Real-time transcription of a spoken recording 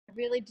I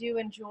really do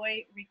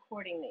enjoy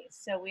recording these.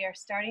 So we are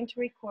starting to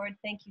record.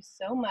 Thank you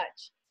so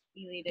much,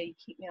 Elita. You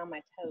keep me on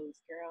my toes,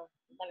 girl.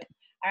 Love it.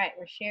 All right,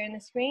 we're sharing the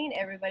screen.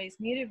 Everybody's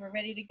muted. We're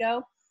ready to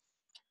go.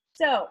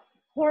 So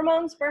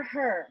hormones for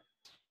her.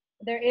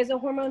 There is a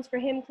hormones for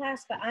him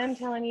class, but I'm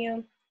telling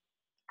you,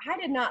 I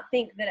did not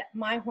think that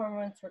my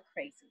hormones were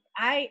crazy.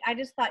 I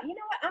just thought, you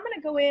know what, I'm going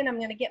to go in, I'm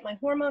going to get my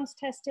hormones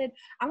tested.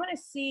 I want to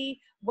see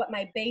what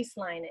my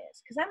baseline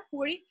is because I'm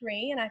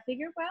 43 and I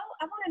figured, well,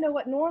 I want to know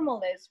what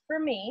normal is for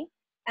me.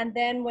 And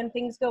then when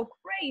things go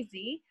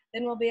crazy,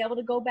 then we'll be able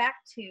to go back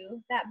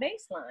to that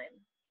baseline.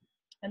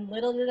 And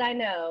little did I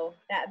know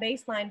that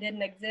baseline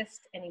didn't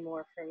exist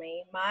anymore for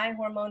me. My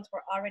hormones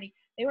were already,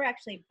 they were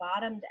actually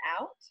bottomed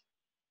out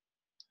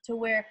to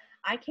where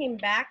I came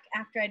back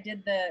after I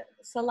did the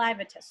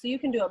saliva test. So you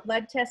can do a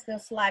blood test and a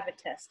saliva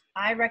test.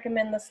 I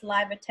recommend the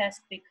saliva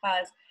test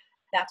because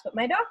that's what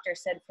my doctor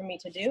said for me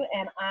to do.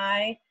 And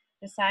I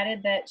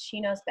decided that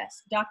she knows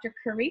best. Dr.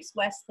 Carice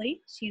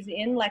Wesley, she's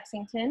in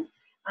Lexington.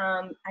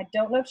 I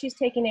don't know if she's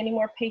taking any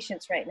more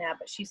patients right now,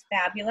 but she's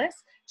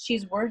fabulous.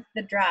 She's worth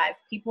the drive.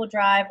 People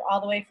drive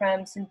all the way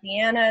from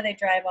Cynthiana. They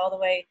drive all the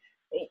way,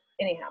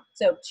 anyhow.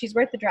 So she's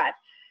worth the drive.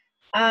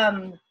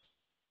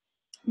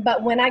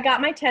 But when I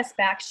got my test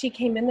back, she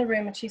came in the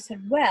room and she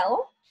said,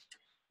 well,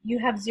 you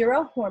have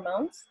 0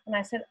 hormones. And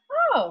I said,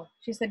 oh,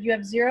 she said, you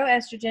have 0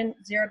 estrogen,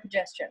 0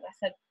 progesterone. I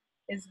said,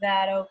 is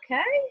that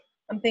okay?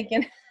 I'm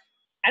thinking,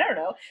 I don't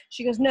know.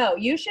 She goes, no,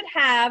 you should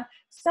have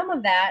some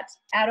of that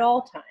at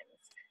all times.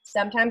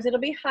 Sometimes it'll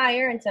be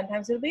higher and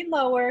sometimes it'll be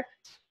lower,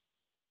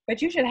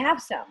 but you should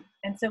have some.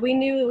 And so we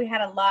knew we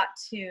had a lot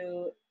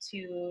to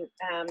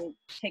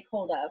take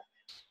hold of.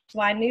 So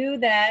I knew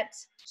that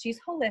she's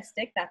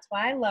holistic. That's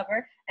why I love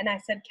her. And I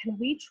said, can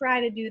we try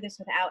to do this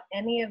without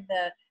any of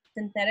the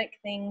synthetic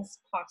things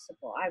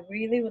possible? I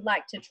really would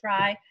like to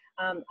try.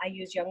 I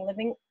use Young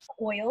Living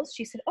oils.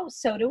 She said, oh,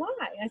 so do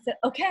I. I said,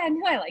 okay, I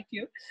knew I liked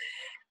you.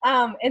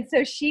 And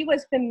so she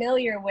was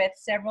familiar with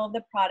several of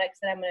the products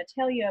that I'm going to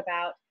tell you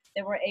about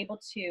that we're able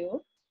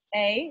to,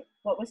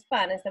 what was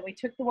fun is that we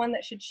took the one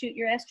that should shoot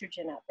your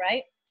estrogen up,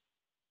 right?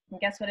 And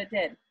guess what it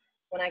did?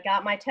 When I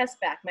got my test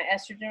back, my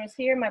estrogen was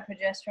here, my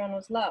progesterone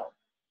was low.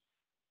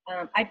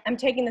 I'm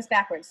taking this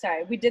backwards,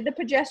 sorry. We did the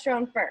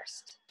progesterone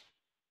first,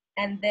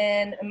 and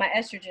then my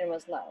estrogen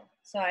was low.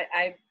 So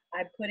I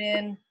put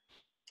in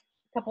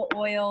a couple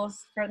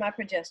oils for my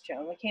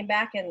progesterone. We came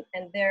back and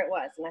there it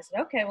was. And I said,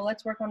 okay, well,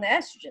 let's work on the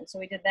estrogen. So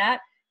we did that,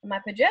 and my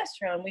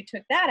progesterone, we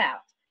took that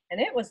out, and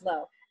it was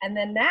low. And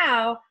then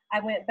now I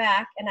went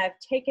back and I've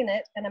taken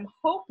it, and I'm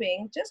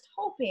hoping, just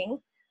hoping,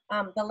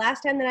 the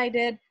last time that I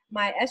did,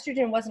 my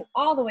estrogen wasn't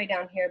all the way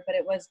down here, but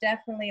it was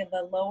definitely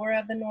the lower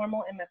of the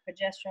normal, and my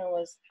progesterone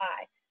was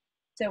high.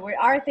 So we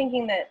are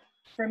thinking that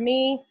for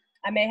me,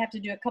 I may have to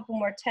do a couple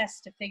more tests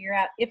to figure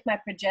out if my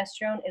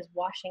progesterone is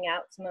washing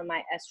out some of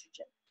my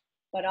estrogen.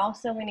 But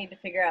also we need to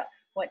figure out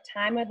what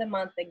time of the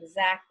month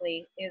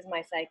exactly is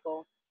my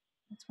cycle.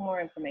 That's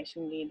more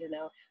information we need to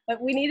know.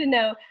 But we need to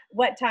know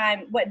what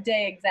time, what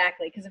day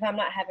exactly, because if I'm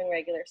not having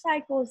regular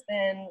cycles,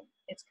 then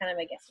it's kind of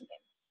a guessing game.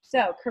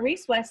 So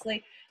Carice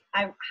Wesley,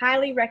 I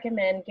highly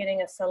recommend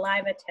getting a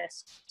saliva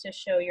test to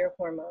show your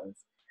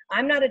hormones.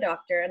 I'm not a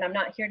doctor, and I'm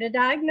not here to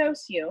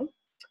diagnose you.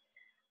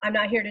 I'm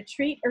not here to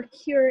treat or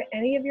cure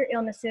any of your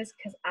illnesses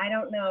because I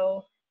don't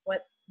know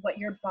what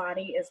your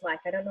body is like.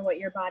 I don't know what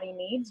your body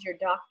needs. Your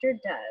doctor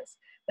does.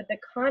 But the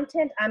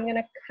content I'm going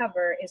to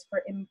cover is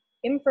for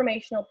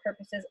informational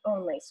purposes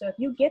only. So if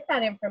you get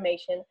that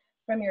information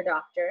from your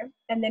doctor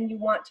and then you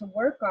want to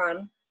work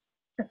on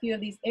a few of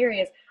these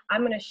areas,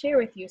 I'm going to share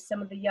with you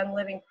some of the Young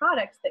Living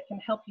products that can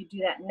help you do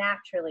that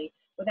naturally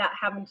without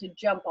having to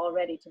jump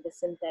already to the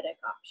synthetic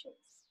options.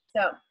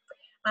 So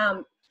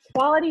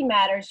quality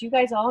matters. You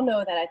guys all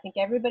know that. I think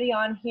everybody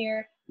on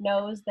here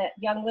knows that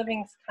Young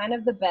Living's kind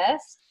of the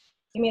best.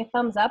 Give me a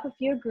thumbs up if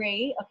you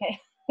agree. Okay.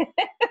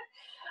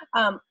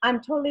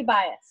 I'm totally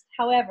biased.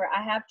 However,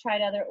 I have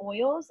tried other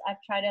oils.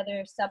 I've tried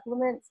other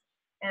supplements,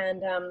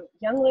 and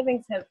Young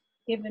Living's have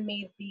given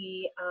me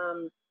the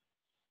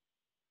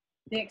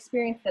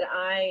experience that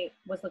I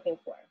was looking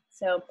for.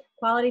 So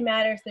quality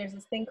matters. There's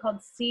this thing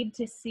called Seed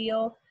to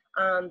Seal.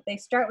 They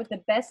start with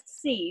the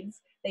best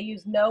seeds. They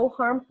use no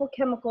harmful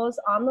chemicals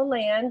on the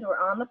land or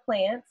on the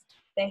plants.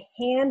 They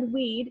hand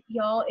weed.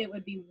 Y'all, it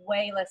would be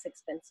way less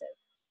expensive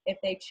if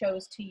they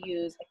chose to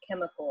use a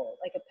chemical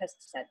like a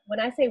pesticide. When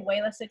I say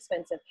way less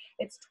expensive,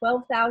 it's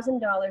 $12,000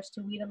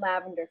 to weed a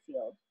lavender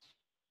field.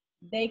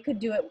 They could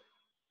do it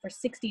for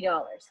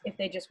 $60 if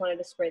they just wanted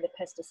to spray the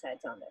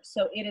pesticides on there.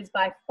 So it is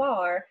by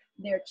far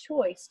their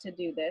choice to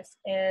do this,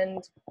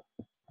 and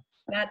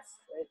that's,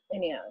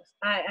 anyhow,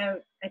 I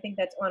think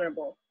that's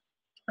honorable.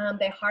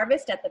 They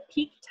harvest at the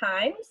peak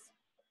times.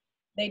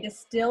 They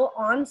distill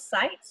on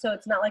site, so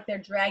it's not like they're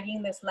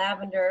dragging this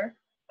lavender.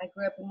 I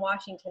grew up in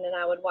Washington, and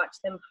I would watch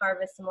them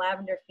harvest some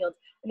lavender fields,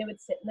 and it would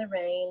sit in the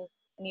rain,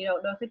 and you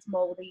don't know if it's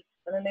moldy,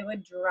 and then they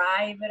would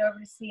drive it over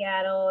to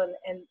Seattle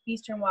and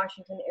Eastern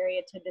Washington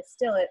area to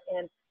distill it.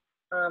 And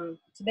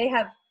so they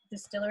have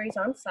distilleries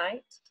on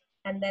site.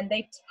 and then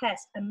they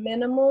test a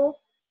minimal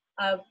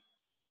of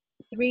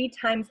 3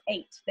 times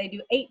 8. They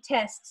do 8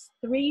 tests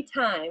 3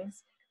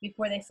 times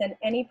before they send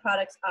any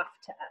products off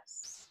to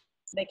us.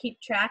 They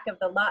keep track of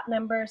the lot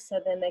number,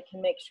 so then they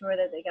can make sure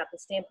that they got the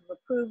stamp of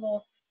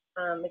approval.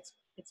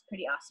 It's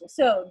pretty awesome.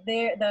 So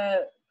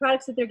the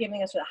products that they're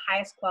giving us are the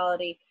highest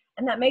quality,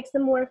 and that makes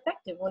them more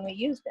effective when we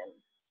use them.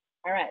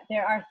 All right,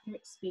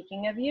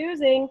 speaking of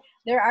using,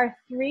 there are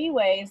 3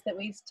 ways that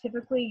we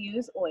typically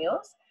use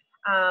oils.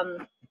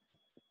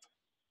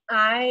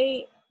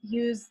 I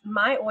use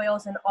my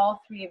oils in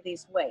all 3 of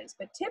these ways,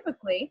 but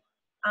typically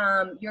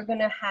you're going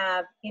to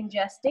have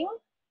ingesting,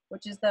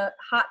 which is the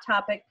hot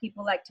topic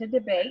people like to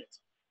debate,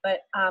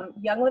 but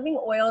Young Living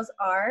oils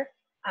are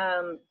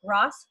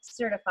GRAS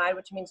certified,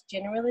 which means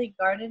generally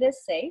guarded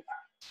as safe,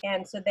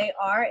 and so they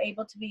are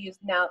able to be used.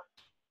 Now,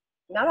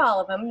 not all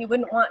of them, you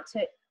wouldn't want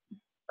to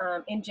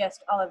ingest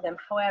all of them.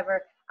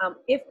 However,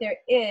 if there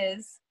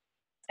is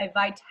a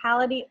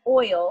vitality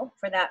oil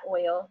for that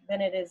oil,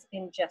 then it is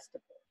ingestible.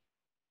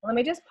 Let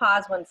me just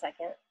pause 1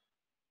 second.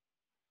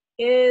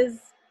 Is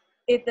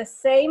it the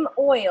same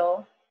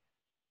oil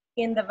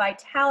in the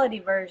vitality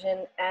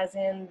version as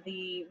in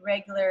the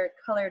regular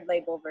colored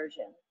label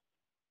version?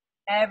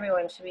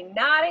 Everyone should be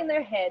nodding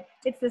their head.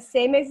 It's the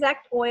same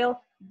exact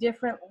oil,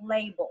 different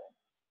label.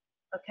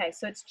 Okay,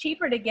 so it's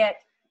cheaper to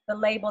get the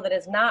label that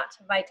is not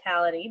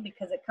vitality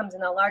because it comes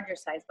in a larger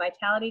size.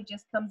 Vitality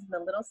just comes in the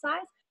little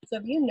size. So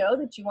if you know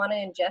that you want to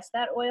ingest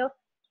that oil,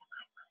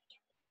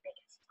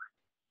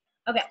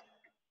 okay.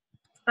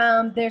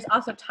 There's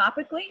also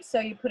topically, so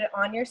you put it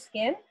on your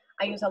skin.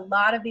 I use a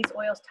lot of these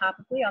oils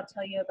topically. I'll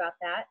tell you about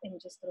that in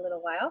just a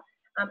little while.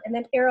 And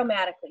then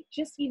aromatically,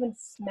 just even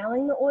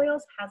smelling the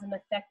oils has an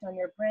effect on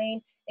your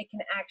brain. It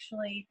can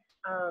actually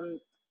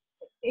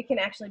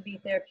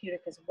be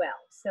therapeutic as well.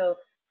 So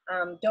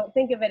don't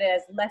think of it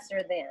as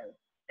lesser than.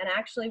 And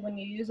actually, when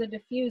you use a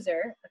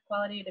diffuser, a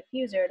quality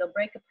diffuser, it'll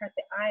break apart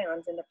the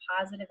ions into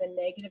positive and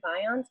negative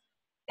ions.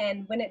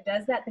 And when it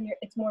does that, then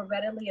it's more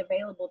readily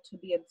available to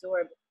be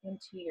absorbed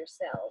into your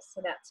cells.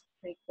 So that's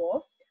pretty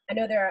cool. I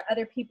know there are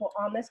other people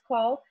on this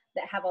call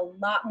that have a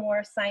lot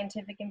more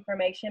scientific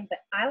information, but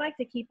I like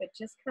to keep it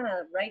just kind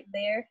of right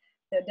there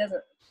so it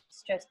doesn't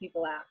stress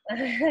people out.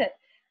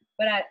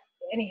 But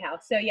anyhow,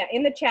 so yeah,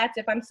 in the chats,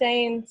 if I'm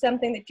saying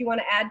something that you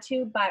want to add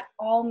to, by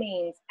all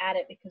means, add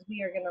it because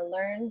we are going to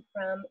learn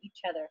from each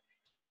other.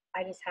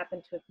 I just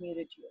happen to have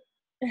muted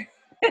you.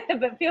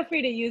 But feel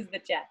free to use the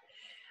chat.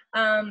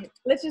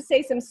 Let's just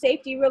say some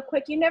safety real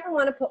quick. You never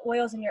want to put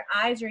oils in your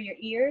eyes or your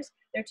ears.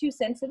 They're too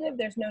sensitive.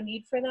 There's no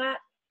need for that.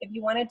 If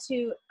you wanted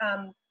to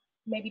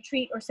maybe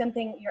treat or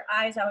something your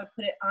eyes, I would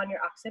put it on your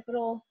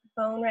occipital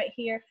bone right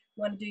here. If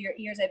you want to do your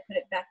ears, I'd put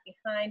it back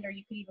behind, or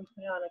you could even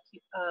put it on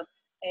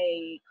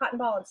a cotton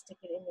ball and stick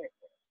it in your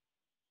ear.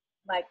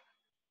 Like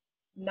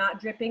not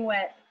dripping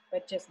wet,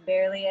 but just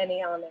barely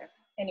any on there.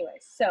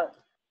 Anyways, so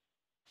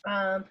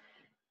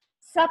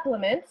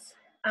supplements.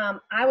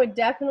 I would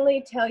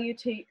definitely tell you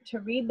to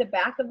read the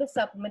back of the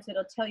supplements.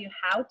 It'll tell you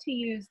how to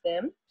use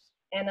them.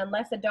 And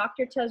unless a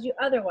doctor tells you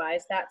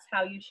otherwise, that's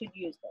how you should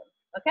use them.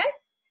 Okay?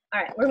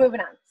 All right, we're moving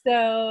on.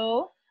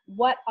 So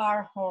what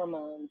are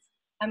hormones?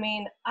 I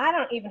mean, I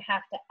don't even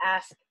have to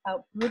ask a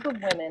group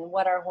of women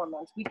what are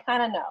hormones. We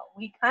kind of know.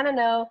 We kind of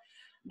know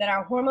that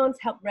our hormones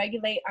help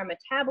regulate our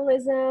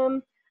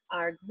metabolism,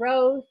 our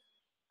growth,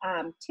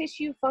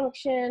 tissue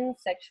function,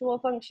 sexual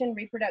function,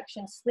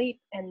 reproduction, sleep,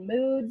 and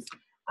moods.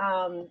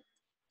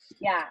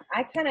 Yeah,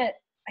 I kind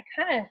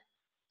of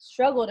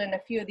struggled in a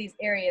few of these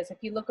areas. If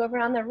you look over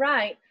on the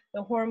right,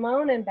 the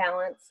hormone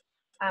imbalance,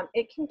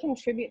 it can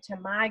contribute to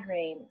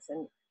migraines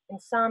and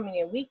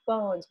insomnia, weak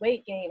bones,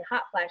 weight gain,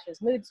 hot flashes,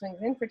 mood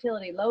swings,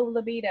 infertility, low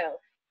libido.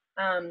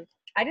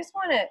 I just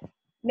want to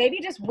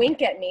maybe just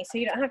wink at me so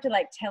you don't have to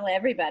like tell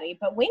everybody,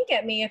 but wink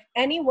at me if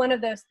any one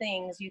of those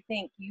things you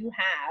think you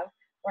have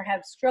or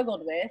have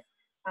struggled with,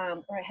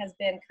 or it has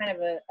been kind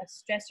of a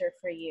stressor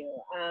for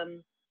you.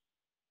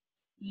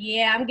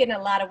 Yeah, I'm getting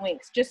a lot of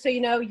winks. Just so you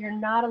know, you're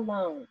not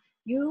alone.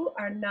 You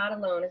are not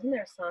alone. Isn't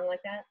there a song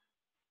like that?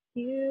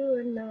 You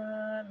are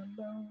not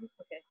alone.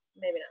 Okay,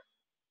 maybe not.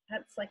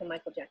 That's like a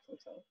Michael Jackson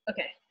song.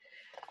 Okay,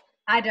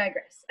 I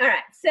digress. All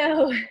right,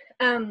 so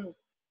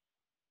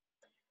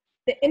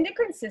the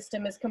endocrine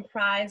system is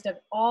comprised of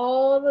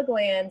all the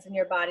glands in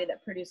your body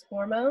that produce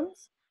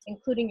hormones,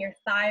 including your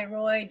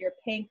thyroid, your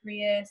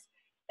pancreas,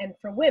 and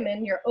for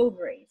women, your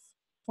ovaries.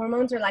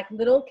 Hormones are like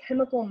little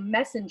chemical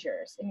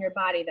messengers in your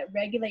body that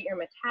regulate your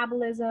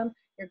metabolism,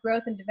 your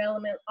growth and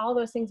development, all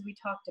those things we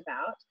talked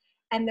about.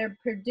 And they're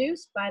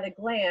produced by the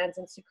glands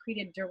and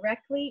secreted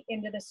directly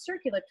into the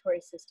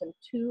circulatory system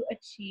to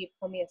achieve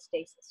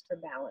homeostasis or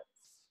balance.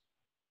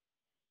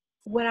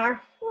 When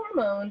our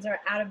hormones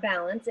are out of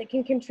balance, it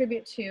can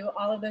contribute to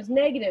all of those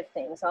negative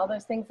things, all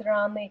those things that are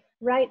on the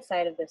right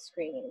side of the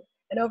screen.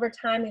 And over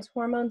time, these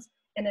hormones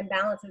and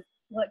imbalances,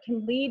 well, it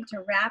can lead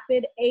to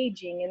rapid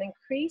aging and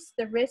increase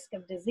the risk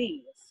of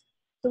disease.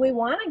 So we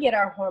want to get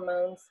our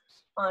hormones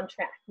on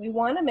track. We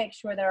want to make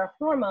sure that our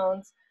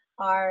hormones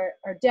are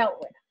dealt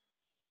with,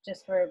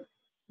 just for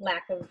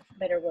lack of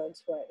better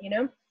words for it, you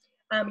know?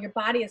 Your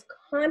body is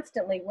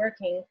constantly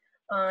working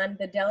on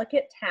the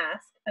delicate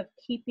task of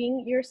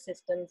keeping your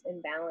systems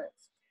in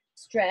balance.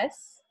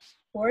 Stress,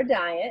 poor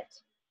diet,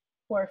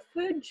 poor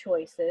food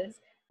choices,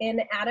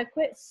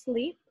 inadequate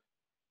sleep,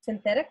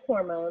 synthetic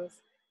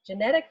hormones,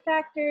 genetic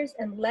factors,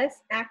 and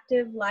less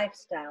active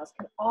lifestyles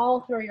can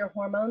all throw your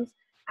hormones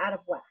out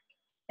of whack,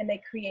 and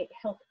they create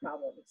health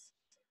problems.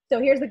 So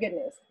here's the good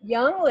news.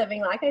 Young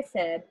Living, like I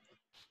said,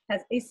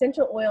 has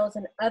essential oils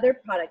and other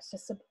products to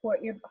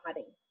support your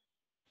body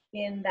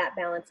in that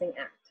balancing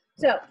act.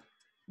 So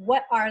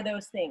what are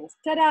those things?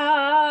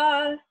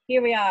 Ta-da!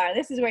 Here we are.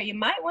 This is where you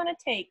might want to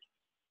take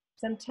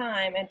some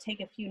time and take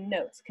a few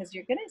notes, because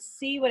you're going to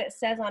see what it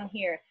says on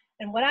here.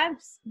 And what I'm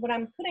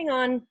putting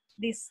on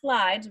these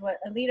slides, what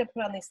Alita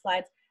put on these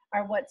slides,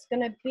 are what's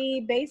going to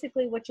be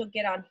basically what you'll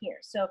get on here.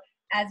 So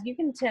as you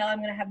can tell, I'm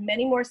going to have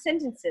many more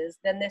sentences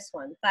than this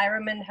one.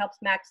 Thyromin helps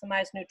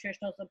maximize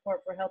nutritional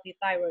support for healthy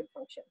thyroid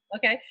function.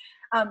 Okay.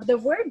 The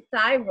word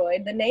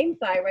thyroid, the name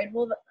thyroid,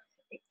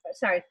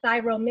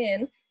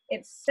 Thyromin,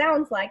 it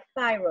sounds like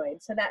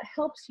thyroid. So that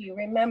helps you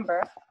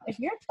remember if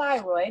your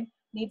thyroid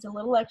needs a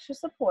little extra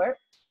support,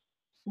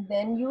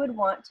 then you would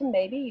want to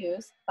maybe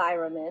use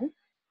Thyromin.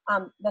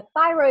 The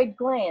thyroid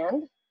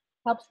gland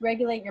helps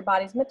regulate your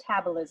body's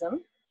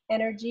metabolism,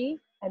 energy,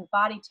 and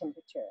body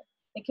temperature.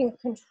 It can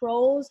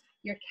controls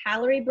your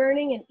calorie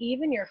burning and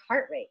even your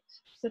heart rate.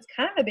 So it's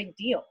kind of a big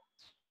deal.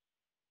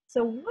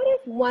 So what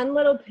if one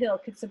little pill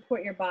could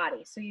support your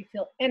body so you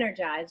feel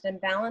energized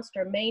and balanced,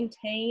 or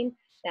maintain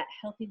that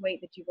healthy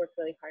weight that you work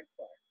really hard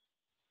for?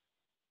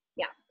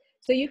 Yeah,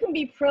 so you can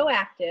be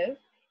proactive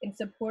in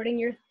supporting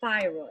your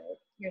thyroid.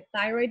 Your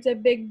thyroid's a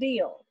big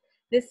deal.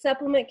 This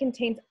supplement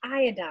contains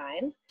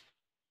iodine.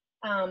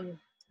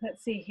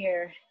 Let's see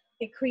here.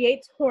 It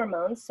creates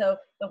hormones. So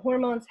the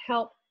hormones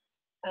help,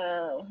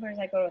 where's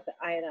I going with the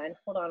iodine?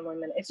 Hold on 1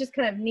 minute. It's just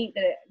kind of neat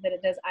that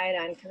it does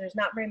iodine, because there's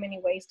not very many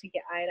ways to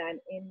get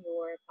iodine in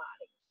your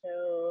body.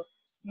 So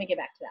let me get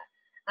back to that.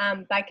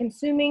 By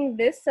consuming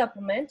this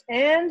supplement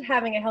and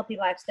having a healthy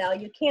lifestyle,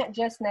 you can't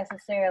just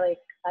necessarily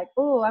like,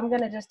 oh, I'm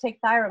going to just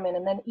take Thyromin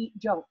and then eat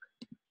junk,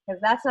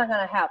 because that's not going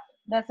to help.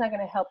 That's not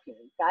going to help you.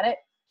 Got it?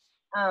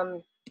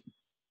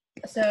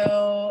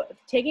 So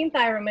taking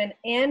Thyromin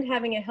and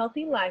having a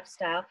healthy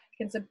lifestyle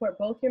can support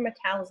both your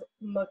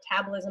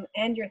metabolism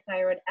and your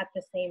thyroid at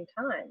the same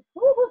time.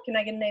 Woo-hoo. Can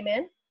I get an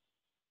amen?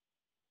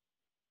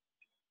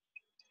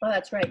 Oh,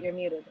 that's right. You're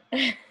muted.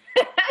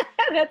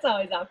 That's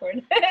always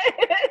awkward.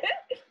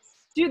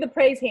 Do the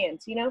praise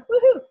hands, you know?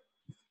 Woohoo!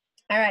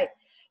 All right.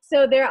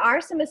 So there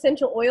are some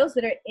essential oils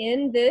that are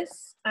in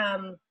this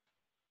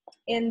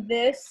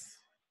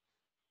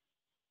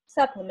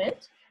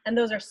supplement, and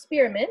those are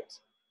spearmint,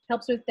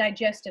 helps with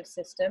digestive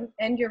system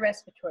and your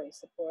respiratory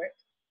support.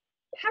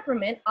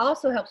 Peppermint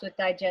also helps with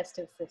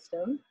digestive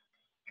system,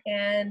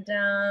 and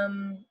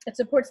it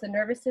supports the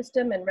nervous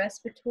system and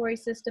respiratory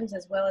systems,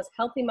 as well as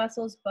healthy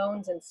muscles,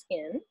 bones, and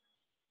skin.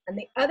 And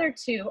the other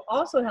two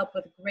also help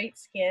with great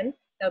skin.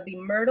 That would be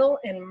myrtle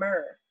and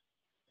myrrh.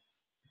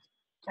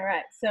 All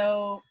right,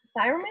 so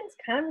Thyromin's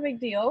kind of a big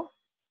deal.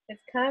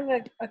 It's kind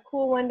of a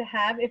cool one to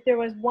have. If there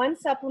was one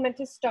supplement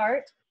to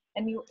start,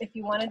 and if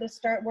you wanted to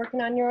start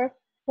working on your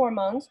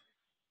hormones,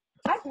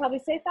 I'd probably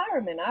say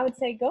Thyromin. I would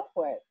say go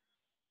for it.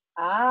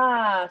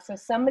 Ah, so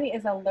somebody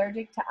is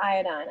allergic to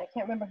iodine. I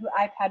can't remember who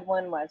iPad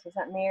 1 was. Was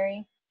that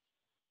Mary?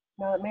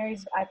 No,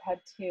 Mary's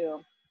iPad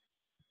 2.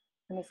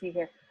 Let me see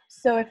here.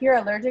 So if you're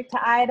allergic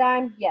to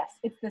iodine, yes,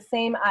 it's the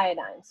same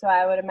iodine. So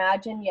I would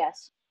imagine,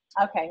 yes.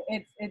 Okay,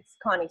 it's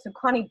Connie. So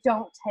Connie,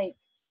 don't take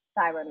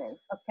Thyromin,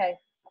 okay?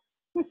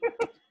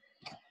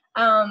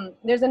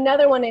 There's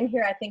another one in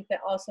here, I think,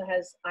 that also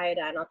has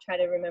iodine. I'll try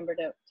to remember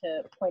to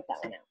point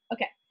that one out.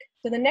 Okay,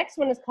 so the next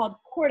one is called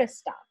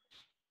Cortistop.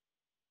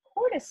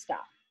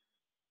 Cortistop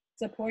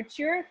supports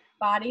your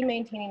body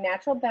maintaining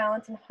natural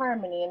balance and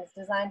harmony, and is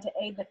designed to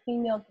aid the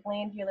female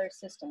glandular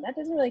system. That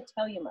doesn't really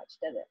tell you much,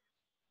 does it?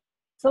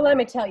 So let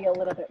me tell you a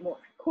little bit more.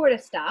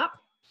 Cortistop,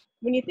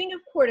 when you think of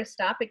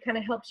Cortistop, it kind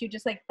of helps you,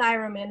 just like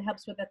Thyromin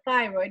helps with the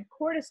thyroid.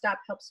 Cortistop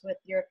helps with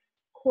your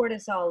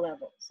cortisol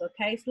levels,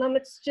 okay? So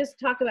let's just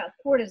talk about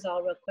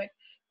cortisol real quick.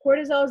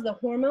 Cortisol is the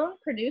hormone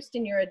produced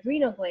in your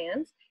adrenal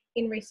glands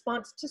in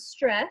response to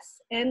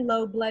stress and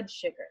low blood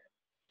sugar.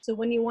 So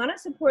when you want to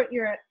support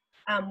your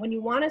healthy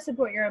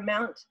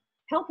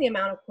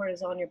amount of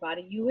cortisol in your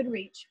body, you would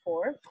reach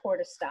for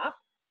Cortistop.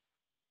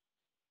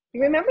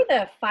 You remember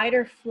the fight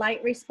or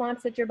flight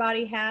response that your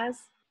body has?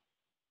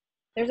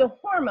 There's a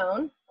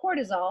hormone,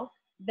 cortisol,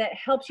 that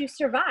helps you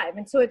survive,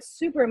 and so it's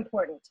super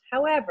important.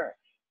 However,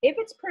 if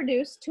it's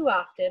produced too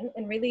often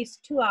and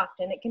released too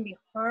often, it can be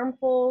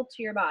harmful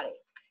to your body.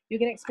 You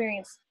can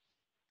experience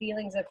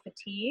feelings of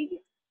fatigue,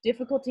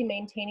 difficulty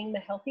maintaining the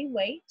healthy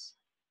weight,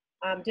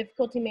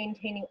 difficulty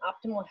maintaining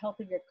optimal health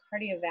of your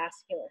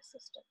cardiovascular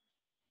system.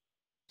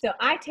 So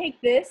I take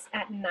this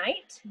at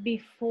night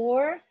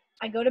before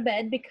I go to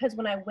bed, because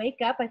when I wake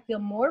up, I feel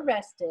more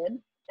rested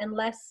and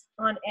less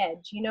on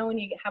edge. You know, when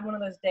you have one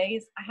of those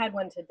days, I had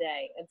one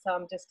today. And so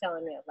I'm just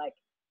telling you, like,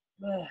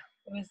 ugh,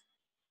 it was,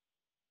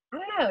 I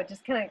don't know, it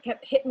just kind of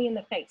kept hitting me in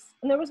the face.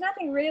 And there was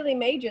nothing really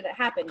major that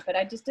happened, but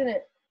I just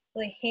didn't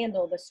really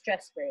handle the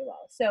stress very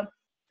well. So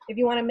if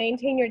you want to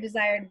maintain your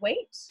desired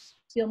weight,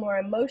 feel more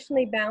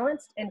emotionally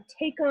balanced, and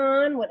take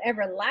on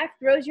whatever life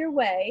throws your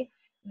way,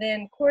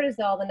 then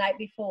cortisol the night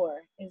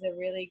before is a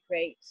really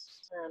great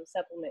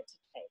supplement to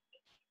take.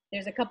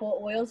 There's a couple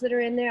of oils that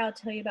are in there. I'll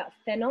tell you about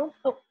fennel.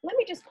 Oh, let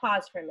me just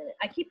pause for a minute.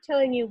 I keep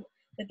telling you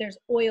that there's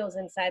oils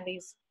inside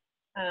these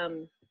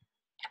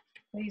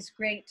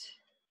great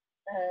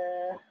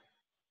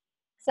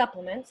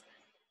supplements.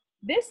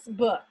 This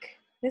book,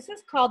 this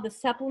is called the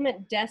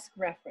Supplement Desk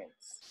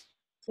Reference.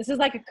 This is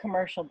like a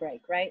commercial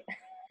break, right?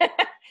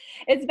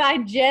 It's by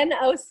Jen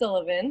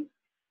O'Sullivan.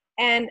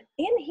 And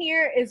in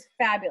here is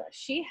fabulous.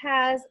 She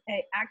has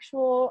an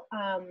actual,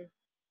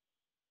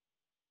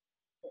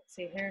 let's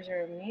see, here's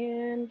her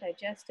immune,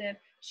 digestive.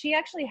 She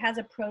actually has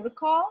a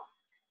protocol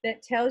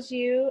that tells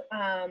you,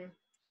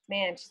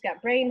 man, she's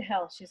got brain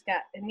health, she's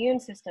got immune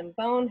system,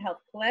 bone health,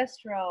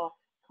 cholesterol,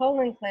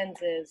 colon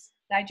cleanses,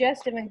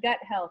 digestive and gut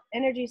health,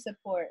 energy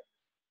support,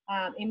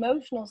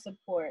 emotional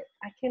support.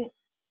 I'm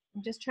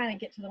just trying to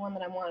get to the one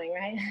that I'm wanting,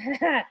 right?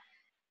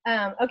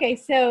 Okay,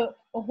 so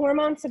a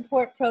hormone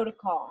support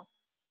protocol.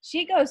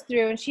 She goes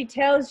through and she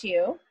tells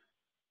you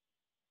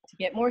to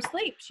get more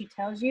sleep. She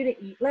tells you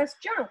to eat less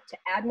junk, to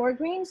add more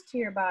greens to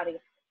your body,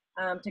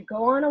 to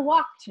go on a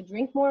walk, to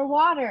drink more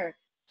water,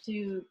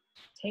 to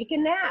take a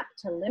nap,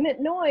 to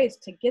limit noise,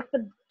 to get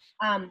the,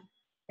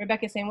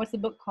 Rebecca's saying, what's the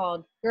book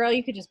called? Girl,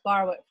 you could just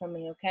borrow it from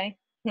me, okay?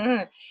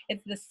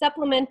 It's the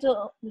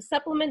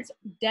Supplements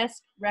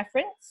Desk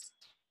Reference.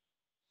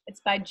 It's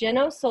by Jen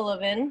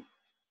O'Sullivan,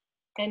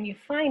 and you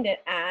find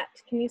it at,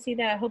 can you see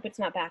that? I hope it's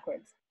not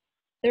backwards,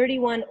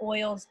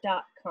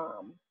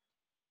 31oils.com.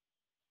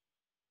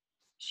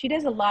 She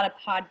does a lot of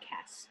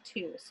podcasts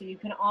too, so you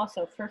can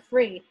also, for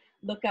free,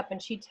 look up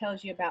and she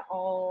tells you about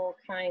all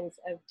kinds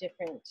of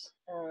different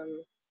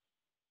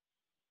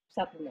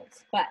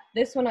supplements. But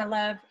this one I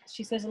love.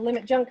 She says to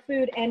limit junk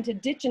food and to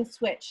ditch and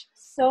switch.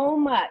 So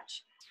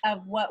much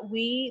of what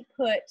we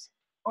put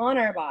on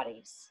our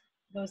bodies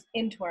goes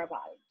into our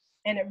body,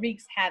 and it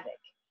wreaks havoc.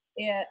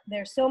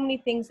 There's so many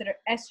things that are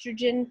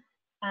estrogen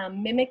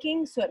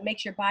mimicking, so it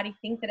makes your body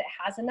think that it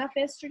has enough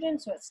estrogen,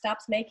 so it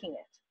stops making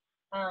it.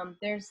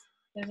 There's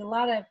a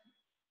lot of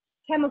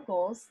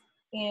chemicals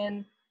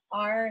in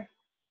our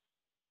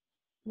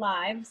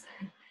lives,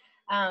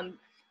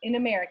 in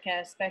America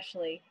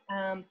especially.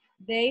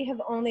 They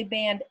have only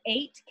banned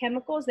 8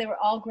 chemicals. They were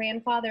all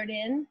grandfathered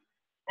in,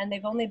 and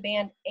they've only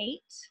banned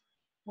 8,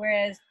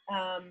 whereas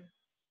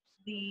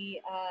the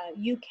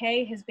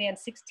UK has banned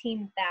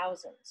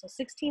 16,000. So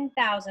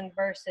 16,000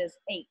 versus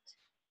 8.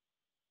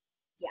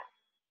 Yeah.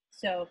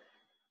 So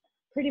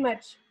pretty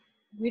much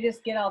we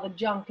just get all the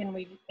junk and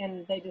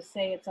they just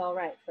say it's all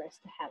right for us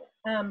to have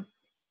it.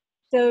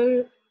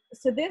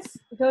 So this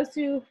goes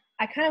through,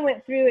 I kind of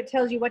went through, it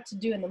tells you what to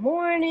do in the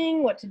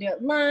morning, what to do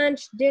at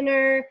lunch,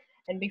 dinner,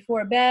 and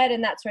before bed,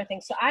 and that sort of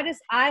thing. So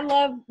I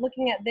love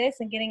looking at this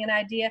and getting an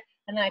idea.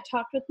 And then I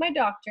talked with my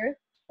doctor,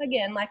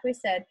 again, like we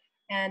said,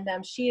 and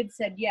she had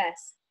said,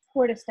 yes,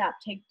 Cortistop,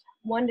 take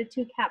 1 to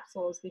 2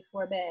 capsules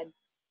before bed.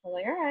 I was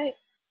like, all right.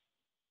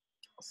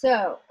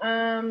 So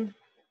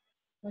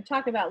we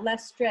talk about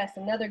less stress.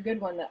 Another good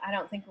one that I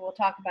don't think we'll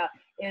talk about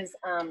is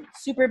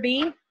Super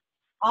B.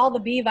 All the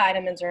B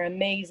vitamins are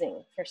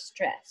amazing for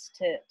stress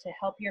to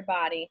help your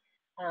body.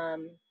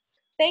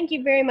 Thank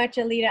you very much,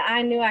 Alita.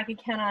 I knew I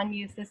could count on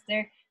you,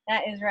 sister.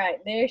 That is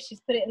right. There,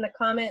 she's put it in the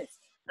comments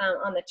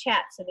on the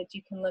chat so that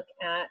you can look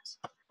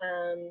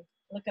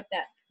up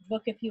that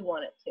book if you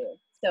wanted to.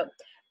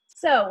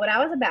 So what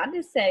I was about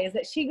to say is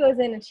that she goes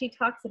in and she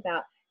talks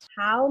about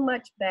how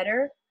much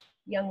better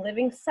Young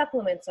Living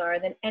supplements are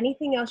than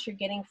anything else you're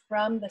getting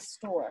from the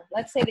store.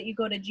 Let's say that you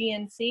go to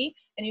GNC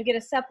and you get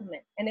a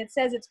supplement and it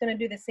says it's going to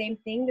do the same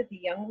thing that the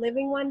Young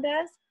Living one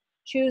does.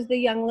 Choose the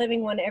Young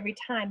Living one every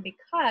time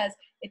because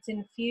it's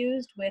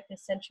infused with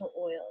essential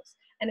oils.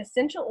 And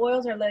essential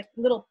oils are like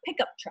little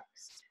pickup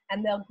trucks,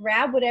 and they'll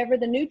grab whatever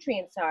the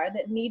nutrients are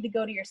that need to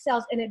go to your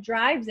cells, and it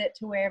drives it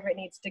to wherever it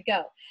needs to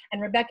go.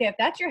 And Rebecca, if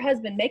that's your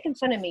husband making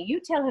fun of me,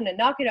 you tell him to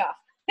knock it off.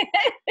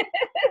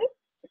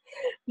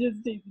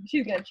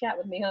 She's gonna chat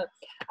with me, huh?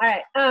 All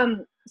right.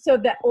 So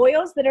the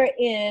oils that are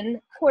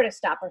in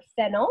Cortistop are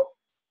fennel.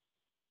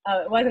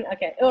 Oh, it wasn't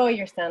okay. Oh,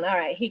 your son. All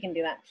right, he can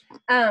do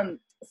that.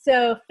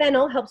 So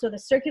fennel helps with the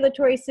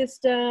circulatory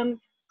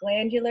system,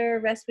 glandular,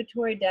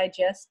 respiratory,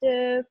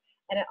 digestive,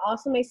 and it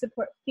also may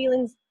support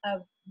feelings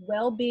of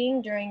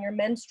well-being during your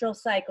menstrual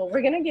cycle.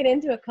 We're gonna get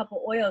into a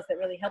couple oils that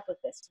really help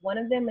with this. One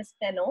of them is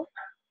fennel.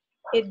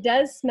 It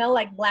does smell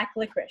like black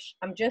licorice.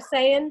 I'm just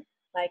saying,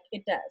 like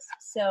it does.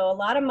 So a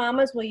lot of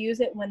mamas will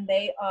use it when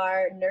they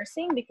are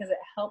nursing because it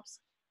helps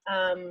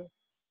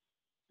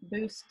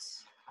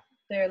boost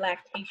their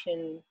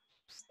lactation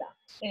stuff.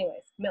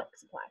 Anyways, milk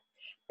supply.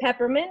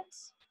 Peppermint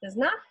does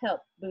not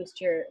help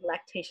boost your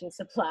lactation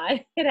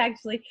supply. It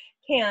actually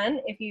can,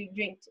 if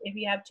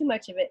you have too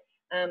much of it,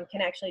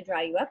 can actually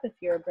dry you up if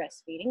you're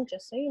breastfeeding,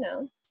 just so you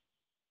know.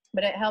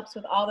 but it helps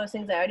with all those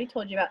things I already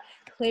told you about.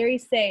 Clary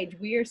sage,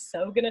 we are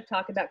so going to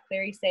talk about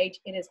clary sage.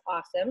 It is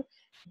awesome,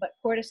 but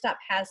cortisop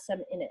has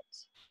some in it.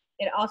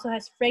 It also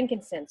has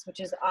frankincense, which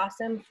is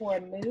awesome for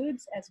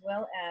moods as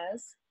well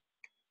as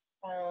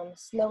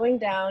slowing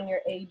down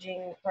your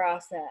aging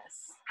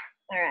process.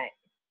 All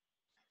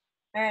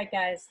right,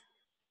 guys.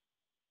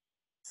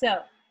 So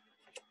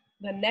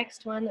the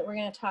next one that we're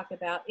going to talk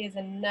about is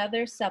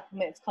another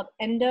supplement. It's called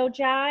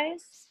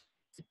Endogize.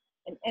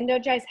 And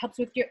Endogize helps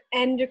with your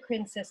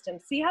endocrine system.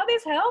 See how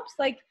this helps?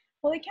 Like,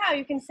 holy cow,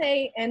 you can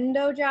say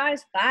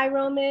Endogize,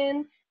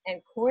 Thyromin,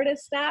 and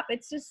Cortistop.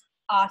 It's just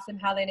awesome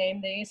how they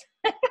name these.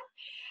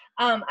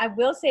 I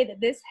will say that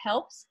this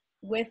helps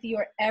with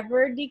your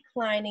ever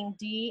declining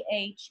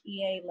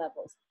DHEA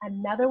levels.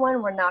 Another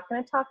one we're not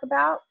going to talk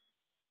about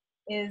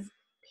is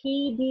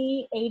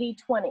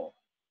PD8020.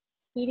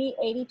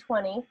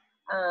 PD8020,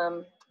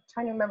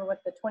 trying to remember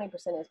what the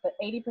 20% is, but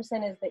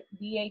 80% is the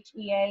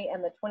DHEA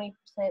and the 20%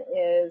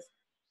 is,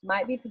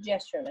 might be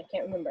progesterone. I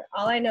can't remember.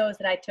 All I know is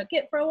that I took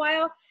it for a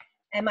while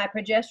and my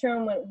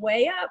progesterone went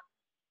way up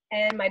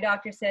and my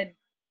doctor said,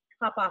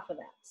 hop off of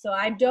that. So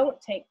I don't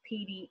take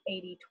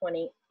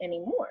PD8020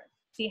 anymore.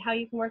 See how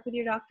you can work with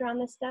your doctor on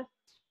this stuff?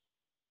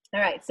 All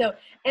right, so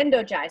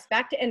Endogize,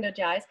 back to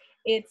Endogize.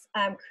 It's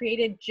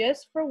created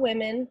just for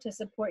women to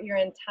support your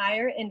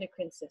entire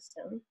endocrine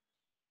system.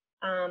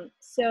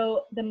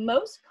 So the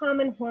most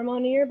common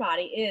hormone in your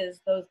body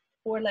is those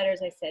 4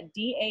 letters I said,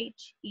 DHEA.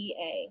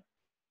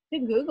 You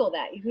could Google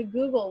that. You could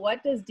Google,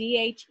 what does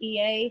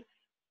DHEA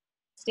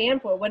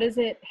stand for? What does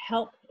it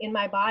help in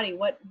my body?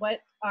 What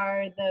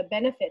are the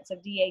benefits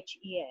of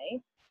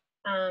DHEA?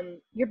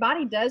 Your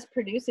body does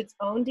produce its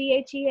own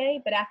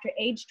DHEA, but after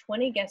age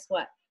 20, guess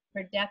what?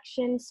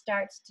 Production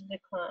starts to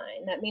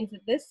decline. That means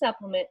that this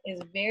supplement is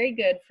very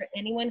good for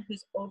anyone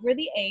who's over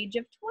the age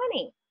of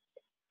 20.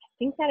 I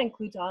think that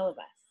includes all of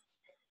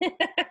us.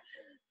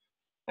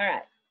 All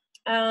right.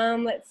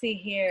 Let's see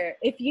here.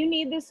 If you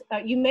need this,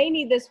 you may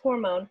need this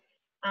hormone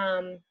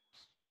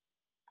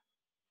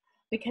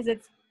because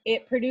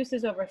it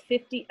produces over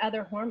 50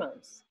 other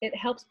hormones. It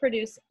helps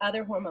produce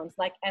other hormones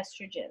like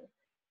estrogen.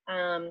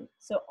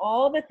 So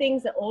all the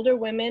things that older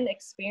women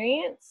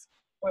experience,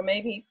 or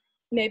maybe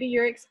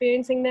you're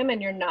experiencing them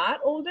and you're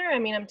not older. I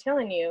mean, I'm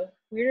telling you,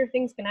 weirder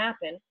things can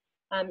happen.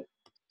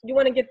 You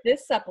want to get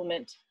this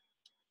supplement,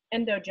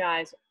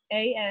 Endogize,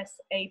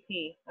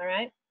 ASAP, all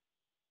right?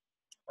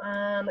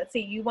 Let's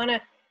see, you want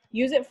to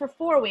use it for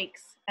 4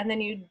 weeks and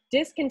then you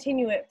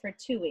discontinue it for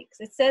 2 weeks.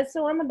 It says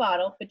so on the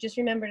bottle, but just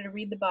remember to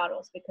read the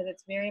bottles because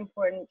it's very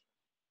important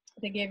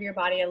to give your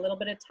body a little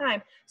bit of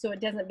time so it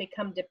doesn't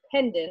become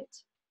dependent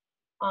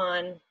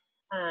on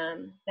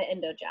the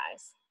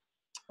Endogize.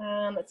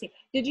 Let's see,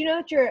 did you know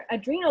that your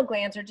adrenal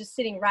glands are just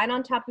sitting right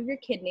on top of your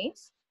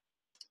kidneys?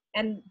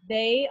 And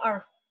they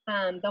are,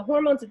 the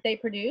hormones that they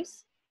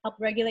produce help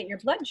regulate your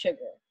blood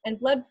sugar and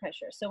blood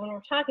pressure. So when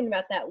we're talking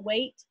about that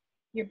weight,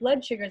 your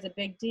blood sugar is a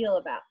big deal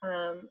about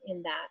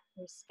in that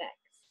respect.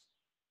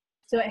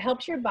 So it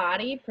helps your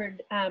body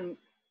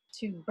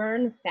to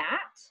burn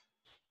fat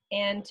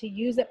and to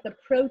use up the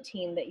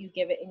protein that you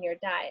give it in your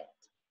diet.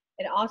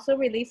 It also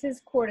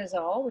releases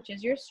cortisol, which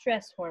is your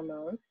stress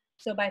hormone.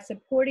 So by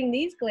supporting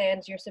these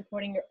glands, you're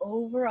supporting your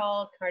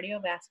overall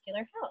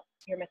cardiovascular health,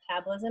 your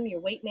metabolism, your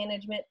weight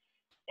management,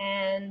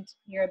 and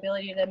your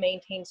ability to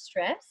maintain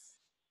stress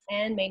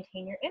and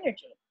maintain your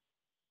energy.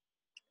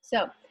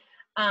 So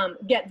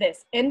get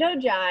this,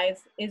 Endogize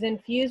is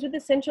infused with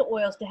essential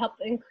oils to help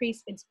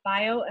increase its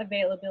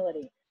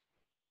bioavailability.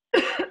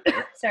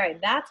 Sorry,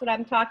 that's what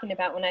I'm talking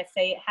about when I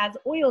say it has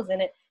oils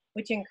in it,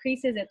 which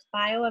increases its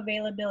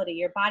bioavailability,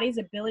 your body's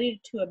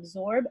ability to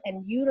absorb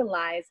and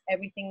utilize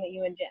everything that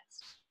you ingest.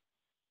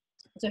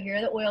 So here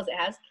are the oils. It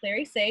has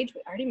clary sage,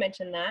 we already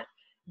mentioned that.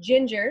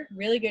 Ginger,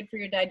 really good for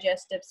your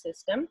digestive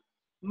system.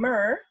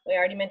 Myrrh, we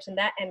already mentioned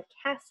that. And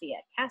cassia.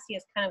 Cassia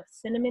is kind of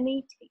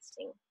cinnamony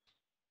tasting.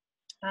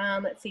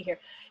 Let's see here.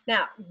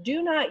 Now,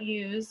 do not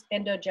use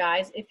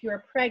Endogize if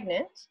you're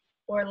pregnant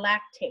or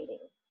lactating.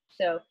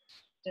 So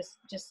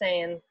just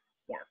saying,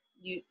 yeah,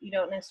 you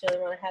don't necessarily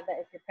want to have that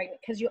if you're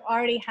pregnant because you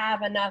already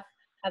have enough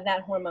of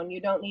that hormone. You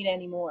don't need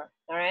any more,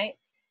 all right?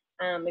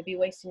 It'd be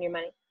wasting your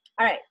money.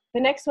 All right, the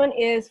next one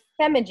is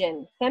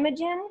Femigen.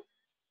 Femigen,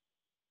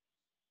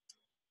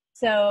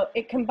 so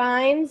it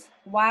combines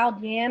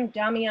wild yam,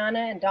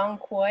 damiana, and dong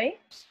quai.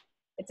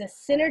 It's a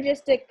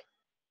synergistic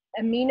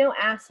amino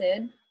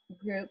acid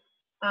group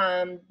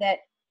and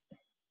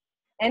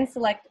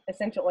select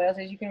essential oils,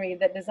 as you can read,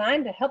 that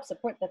designed to help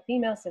support the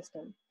female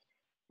system.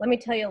 Let me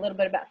tell you a little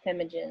bit about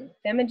Femigen.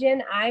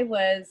 Femigen, I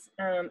was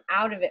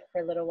out of it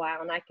for a little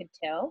while, and I could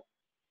tell.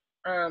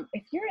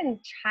 If you're in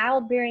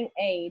childbearing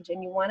age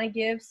and you want to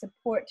give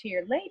support to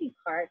your lady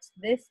parts,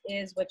 this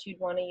is what you'd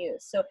want to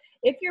use. So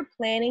if you're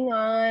planning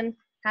on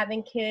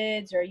having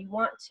kids or you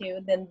want to,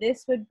 then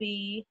this would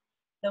be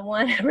the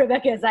one.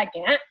 Rebecca is like,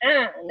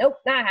 nope,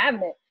 not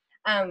having it.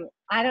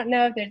 I don't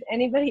know if there's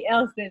anybody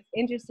else that's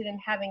interested in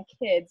having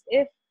kids.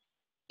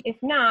 If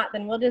not,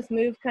 then we'll just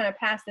move kind of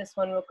past this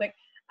one real quick.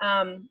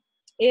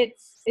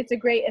 it's a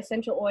great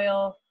essential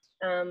oil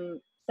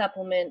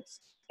supplement.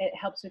 It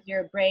helps with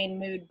your brain,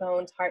 mood,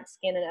 bones, heart,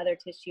 skin, and other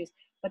tissues.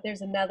 But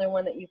there's another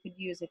one that you could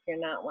use if you're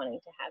not wanting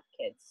to have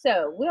kids.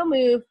 So we'll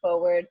move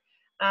forward.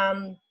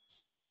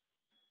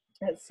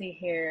 Let's see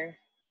here.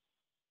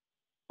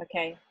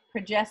 Okay,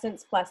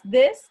 Progessence Plus.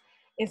 This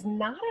is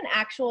not an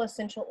actual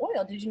essential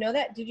oil. Did you know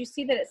that? Did you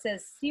see that it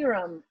says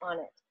serum on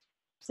it?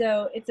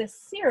 So it's a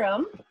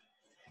serum,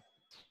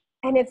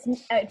 and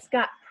it's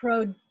got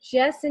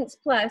Progessence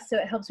Plus, so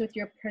it helps with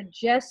your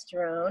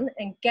progesterone.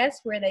 And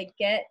guess where they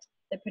get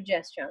the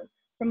progesterone?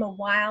 From a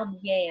wild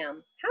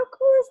yam. How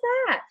cool is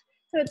that?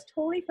 So it's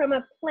totally from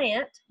a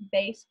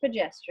plant-based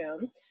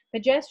progesterone.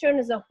 Progesterone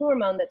is a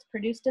hormone that's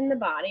produced in the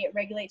body. It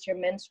regulates your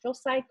menstrual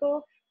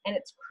cycle, and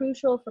it's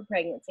crucial for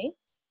pregnancy.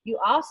 You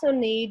also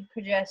need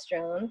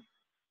progesterone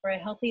for a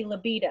healthy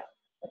libido.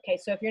 Okay,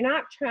 so if you're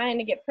not trying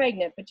to get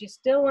pregnant, but you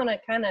still want to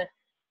kind of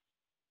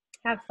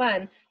have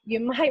fun, you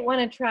might want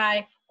to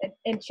try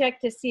and check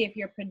to see if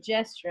your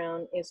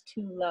progesterone is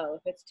too low.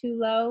 If it's too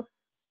low,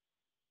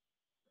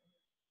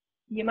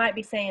 you might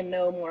be saying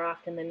no more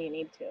often than you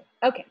need to.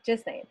 Okay,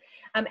 just saying.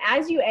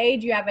 As you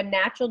age, you have a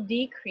natural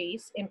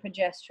decrease in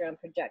progesterone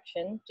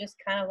production, just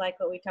kind of like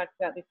what we talked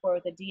about before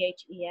with the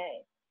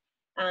DHEA.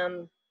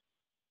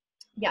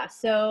 Yeah,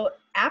 so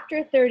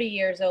after 30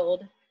 years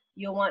old,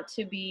 you'll want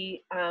to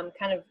be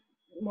kind of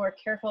more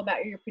careful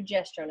about your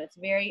progesterone. It's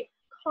very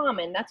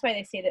common. That's why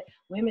they say that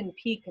women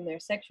peak in their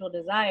sexual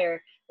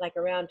desire like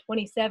around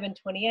 27,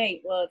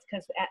 28. Well, it's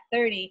because at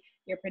 30,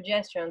 your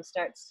progesterone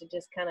starts to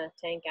just kind of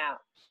tank out.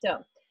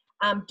 So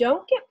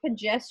don't get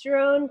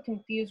progesterone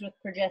confused with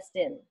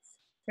progestins.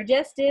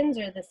 Progestins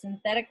are the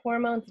synthetic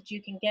hormones that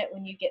you can get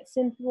when you get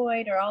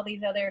Synthroid or all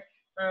these other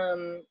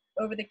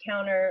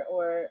over-the-counter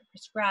or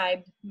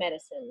prescribed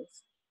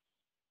medicines.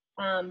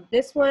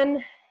 This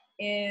one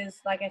is,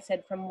 like I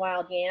said, from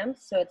wild yams,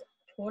 so it's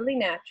totally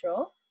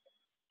natural.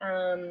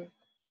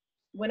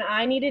 When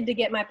I needed to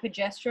get my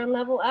progesterone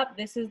level up,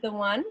 this is the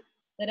one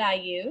that I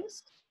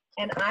used,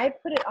 and I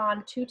put it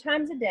on 2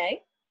 times a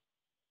day.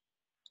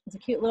 It's a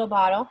cute little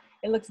bottle.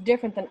 It looks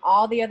different than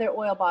all the other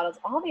oil bottles.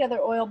 All the other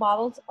oil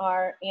bottles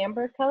are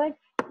amber colored.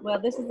 Well,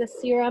 this is a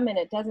serum, and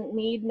it doesn't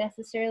need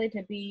necessarily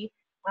to be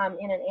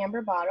in an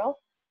amber bottle,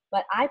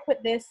 but I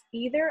put this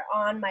either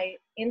on my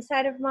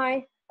inside of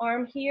my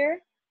arm here,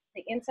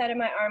 the inside of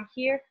my arm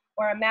here,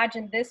 or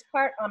imagine this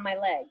part on my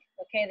leg,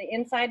 okay? The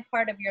inside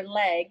part of your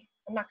leg.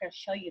 I'm not going to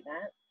show you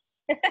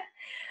that,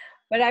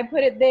 but I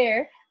put it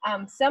there.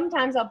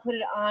 Sometimes I'll put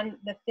it on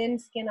the thin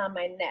skin on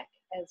my neck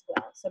as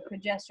well. So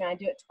progesterone, I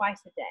do it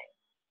twice a day.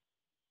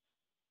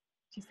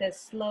 She says,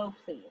 slow,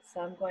 please.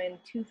 So I'm going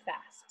too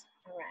fast.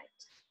 All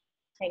right.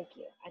 Thank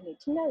you. I need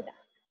to know that.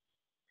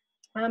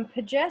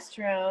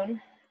 Progesterone,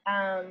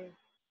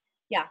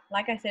 yeah,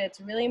 like I said,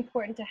 it's really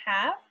important to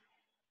have.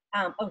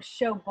 Oh,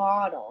 show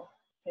bottle.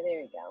 Okay,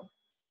 there you go.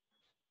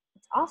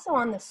 It's also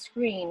on the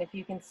screen if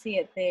you can see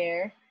it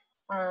there.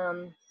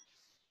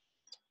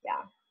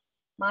 Yeah,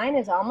 mine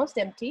is almost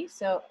empty.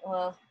 So,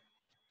 well,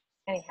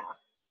 anyhow,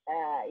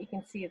 you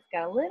can see it's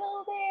got a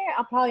little there.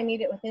 I'll probably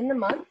need it within the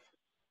month.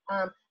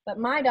 But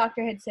my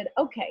doctor had said,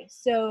 okay,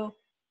 so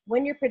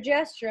when your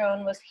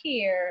progesterone was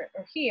here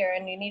or here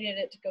and you needed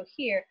it to go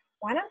here,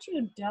 why don't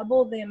you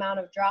double the amount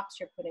of drops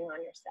you're putting on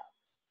yourself?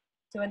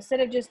 So instead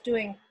of just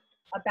doing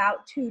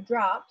about 2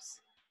 drops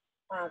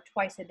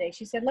twice a day,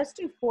 she said, let's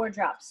do 4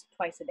 drops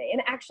twice a day.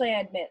 And actually, I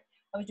admit,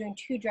 I was doing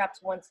 2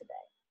 drops once a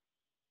day.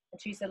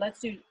 And she said, let's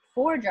do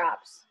 4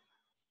 drops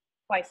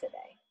twice a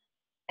day.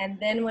 And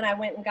then when I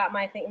went and got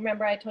my thing,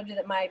 remember I told you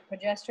that my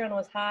progesterone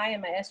was high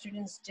and my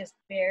estrogen's just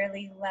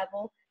barely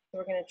level. So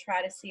we're going to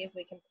try to see if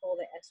we can pull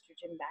the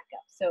estrogen back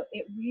up. So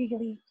it really,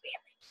 really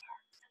works.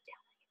 I'm telling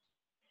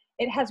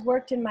you. It has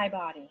worked in my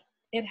body.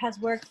 It has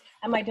worked,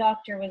 and my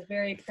doctor was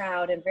very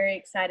proud and very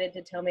excited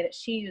to tell me that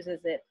she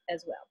uses it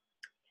as well.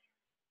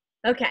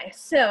 Okay,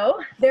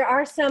 so there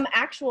are some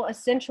actual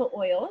essential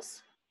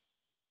oils.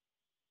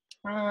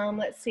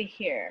 Let's see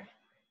here.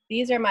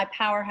 These are my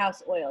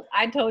powerhouse oils.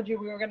 I told you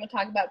we were going to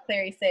talk about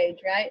clary sage,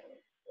 right?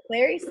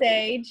 Clary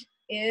sage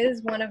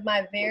is one of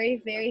my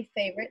very, very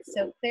favorites.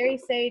 So clary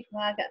sage,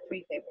 well, I've got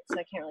 3 favorites, so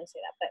I can't really say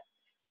that, but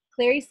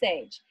clary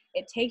sage,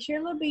 it takes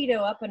your libido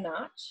up a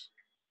notch.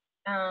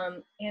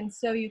 And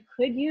so you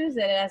could use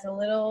it as a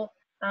little,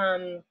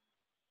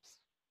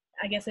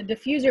 I guess, a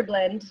diffuser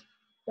blend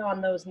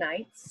on those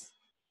nights.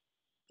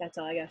 That's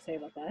all I got to say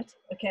about that.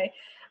 Okay.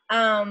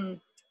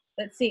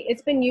 Let's see.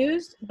 It's been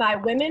used by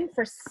women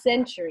for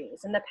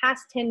centuries. In the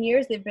past 10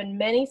 years, there have been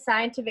many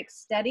scientific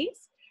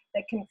studies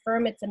that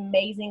confirm its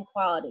amazing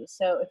quality.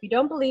 So if you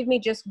don't believe me,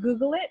 just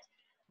Google it,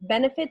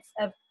 benefits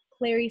of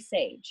clary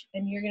sage,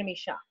 and you're going to be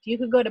shocked. You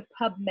could go to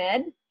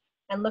PubMed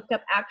and look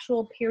up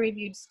actual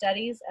peer-reviewed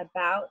studies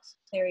about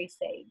clary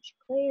sage.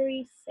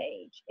 Clary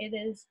sage, it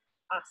is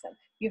awesome.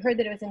 You heard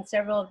that it was in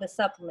several of the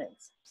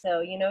supplements, so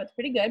you know it's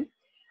pretty good.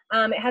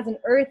 It has an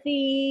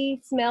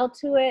earthy smell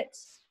to it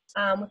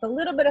with a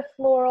little bit of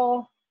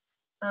floral.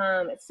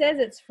 It says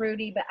it's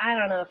fruity, but I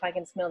don't know if I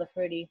can smell the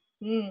fruity.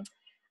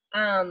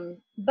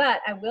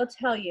 But I will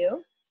tell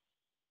you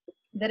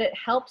that it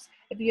helps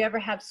if you ever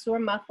have sore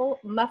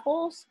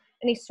muffles,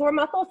 any sore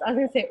muffles, I was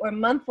gonna say, or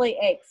monthly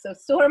aches. So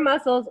sore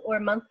muscles or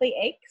monthly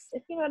aches,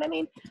 if you know what I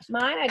mean.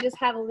 Mine, I just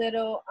have a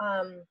little,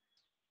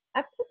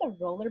 I put the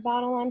roller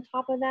bottle on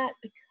top of that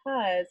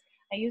because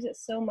I use it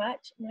so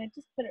much, and I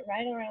just put it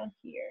right around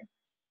here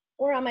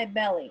or on my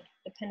belly,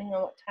 depending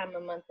on what time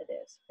of month it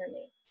is for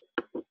me.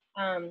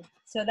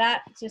 So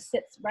that just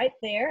sits right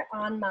there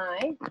on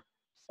my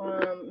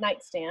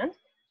nightstand.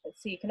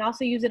 Let's see, you can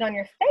also use it on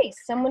your face.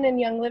 Someone in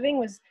Young Living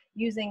was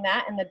using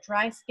that and the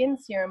dry skin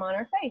serum on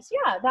her face.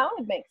 Yeah, that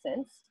would make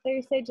sense.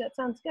 Clary Sage, that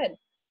sounds good.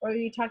 Or are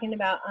you talking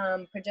about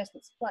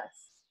Progestins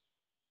Plus?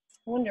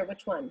 I wonder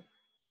which one.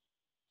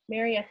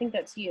 Mary, I think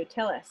that's you.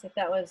 Tell us if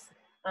that was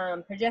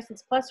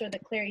Progestins Plus or the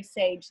Clary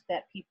Sage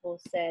that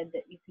people said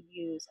that you could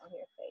use on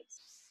your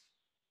face.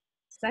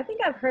 So I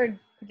think I've heard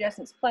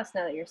Progestins Plus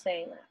now that you're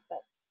saying that.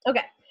 But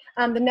okay,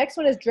 the next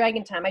one is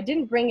Dragon Time. I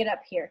didn't bring it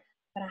up here,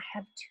 but I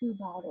have 2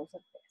 bottles of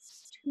this.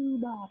 2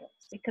 bottles,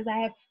 because I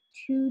have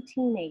 2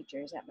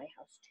 teenagers at my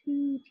house.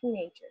 2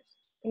 teenagers.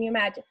 Can you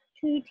imagine?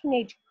 2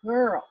 teenage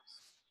girls.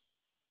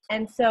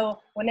 And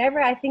so whenever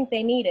I think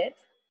they need it,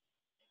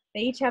 they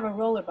each have a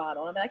roller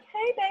bottle. I'll be like,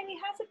 hey, baby,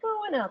 how's it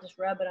going? And I'll just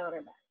rub it on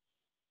her back.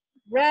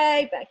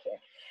 Right back here.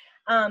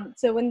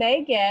 So when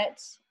they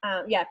get,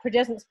 yeah,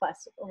 Progestins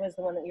Plus was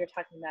the one that you were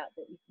talking about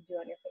that you could do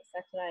on your face.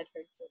 That's what I had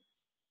heard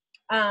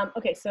too.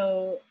 Okay,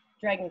 so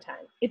Dragon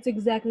Time. It's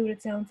exactly what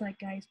it sounds like,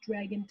 guys.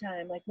 Dragon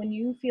Time. Like when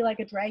you feel like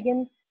a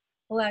dragon,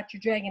 pull out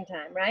your Dragon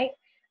Time, right?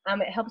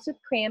 It helps with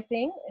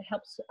cramping. It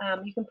helps,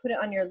 you can put it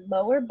on your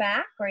lower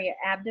back or your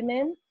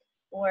abdomen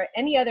or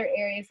any other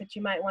areas that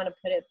you might want to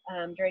put it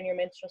during your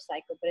menstrual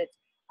cycle. But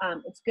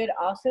it's good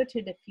also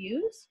to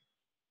diffuse.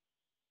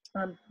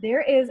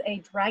 There is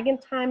a Dragon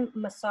Time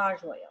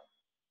massage oil.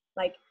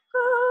 Like,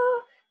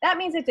 that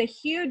means it's a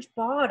huge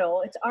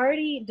bottle. It's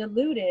already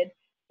diluted,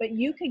 but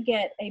you could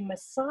get a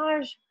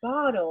massage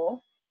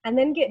bottle and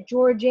then get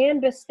Georgianne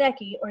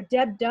Bistecki or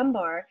Deb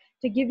Dunbar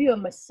to give you a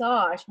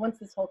massage once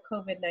this whole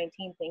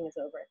COVID-19 thing is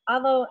over.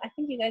 Although I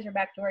think you guys are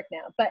back to work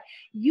now, but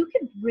you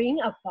could bring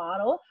a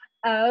bottle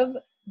of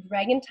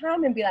Dragon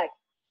Time and be like,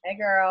 hey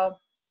girl,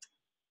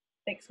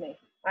 fix me,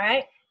 all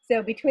right?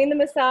 So between the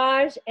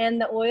massage and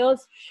the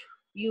oils,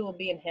 you will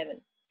be in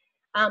heaven.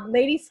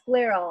 Lady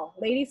Sclerol.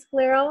 Lady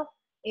Sclerol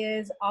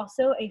is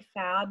also a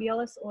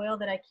fabulous oil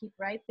that I keep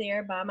right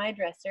there by my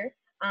dresser.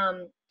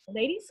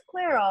 Lady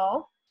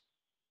Sclerol,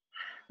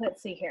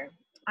 let's see here.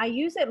 I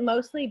use it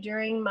mostly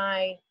during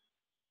my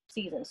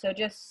season, so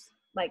just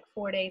like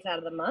 4 days out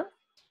of the month.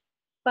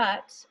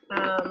 But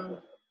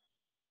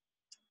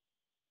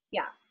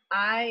yeah,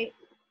 I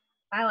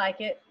like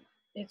it.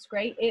 It's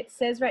great. It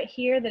says right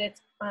here that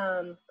it's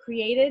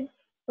created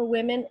for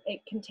women.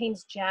 It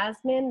contains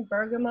jasmine,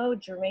 bergamot,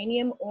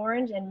 geranium,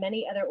 orange, and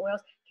many other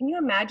oils. Can you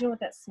imagine what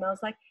that smells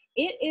like?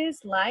 It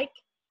is like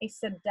a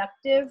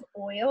seductive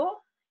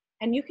oil,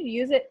 and you could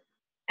use it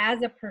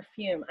as a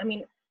perfume. I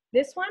mean,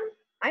 this one,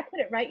 I put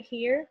it right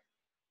here,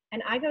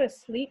 and I go to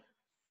sleep,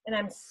 and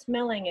I'm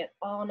smelling it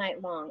all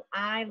night long.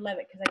 I love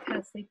it because I kind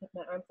of sleep with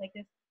my arms like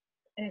this,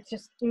 and it's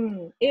just,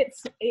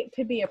 it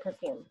could be a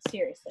perfume.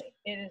 Seriously,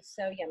 it is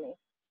so yummy.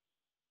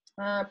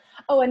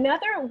 Oh,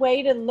 another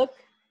way to look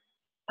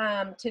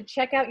to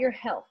check out your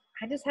health.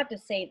 I just have to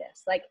say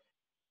this, like,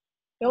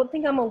 don't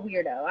think I'm a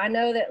weirdo. I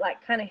know that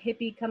like kind of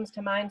hippie comes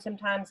to mind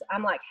sometimes.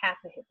 I'm like half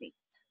a hippie.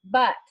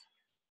 But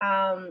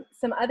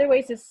some other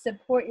ways to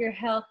support your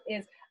health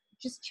is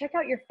just check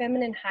out your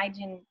feminine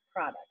hygiene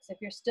products. If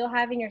you're still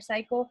having your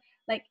cycle,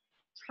 like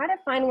try to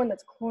find one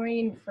that's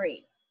chlorine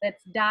free,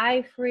 that's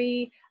dye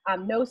free,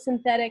 no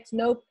synthetics,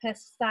 no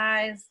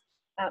pesticides,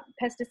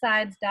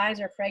 dyes,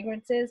 or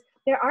fragrances.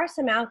 There are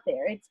some out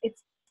there.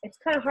 It's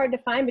kind of hard to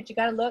find, but you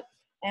got to look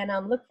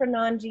and look for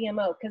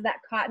non-GMO, because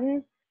that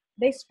cotton,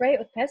 they spray it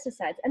with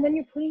pesticides, and then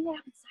you're putting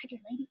that inside your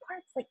lady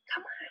parts. Like,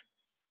 come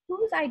on,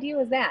 whose idea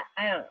was that?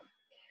 I don't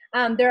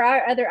know. There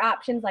are other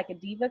options like a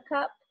Diva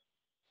cup.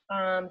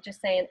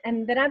 Just saying.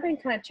 And then I've been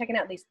kind of checking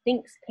out these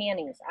Thinx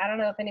panties. I don't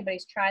know if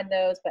anybody's tried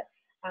those, but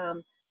I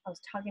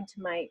was talking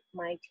to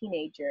my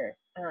teenager,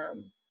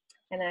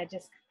 and I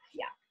just,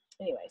 yeah.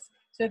 Anyways,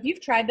 so if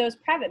you've tried those,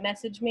 private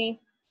message me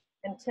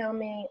and tell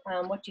me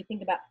what you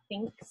think about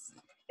Thinx.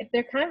 If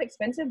they're kind of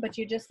expensive, but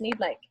you just need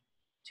like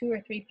 2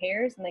 or 3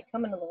 pairs, and they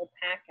come in a little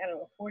pack, I don't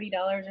know, $40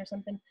 or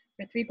something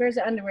for 3 pairs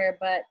of underwear,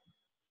 but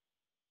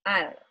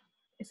I don't know.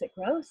 Is it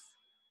gross?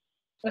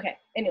 Okay,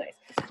 anyways,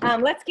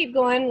 let's keep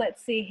going.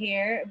 Let's see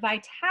here.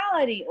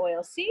 Vitality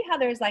oil. See how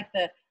there's like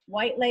the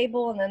white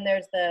label and then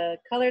there's the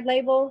colored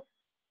label?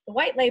 The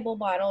white label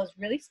bottle is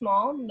really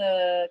small.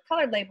 The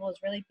colored label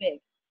is really big.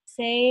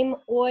 Same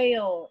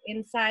oil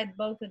inside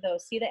both of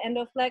those. See the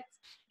Endoflex?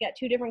 You got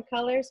 2 different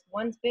colors.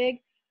 One's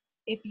big.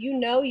 If you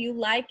know you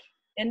like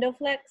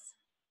Endoflex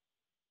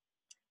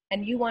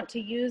and you want to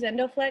use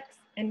Endoflex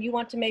and you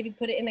want to maybe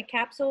put it in a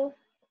capsule,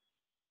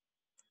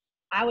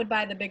 I would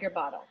buy the bigger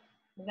bottle.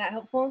 Is that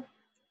helpful?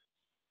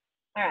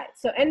 All right,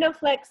 so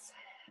Endoflex,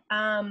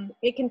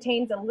 It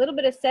contains a little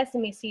bit of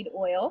sesame seed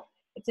oil.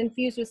 It's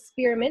infused with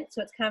spearmint,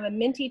 so it's kind of a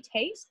minty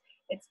taste.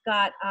 It's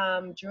got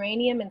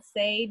geranium and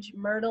sage,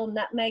 myrtle,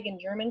 nutmeg, and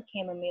German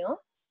chamomile.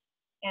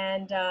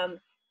 And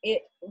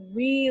it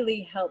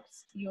really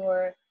helps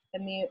your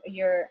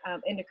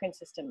endocrine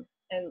system.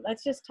 And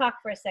let's just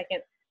talk for a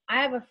second.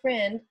 I have a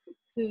friend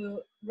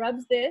who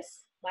rubs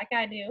this, like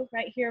I do,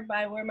 right here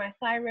by where my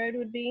thyroid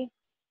would be,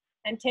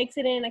 and takes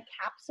it in a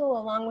capsule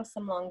along with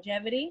some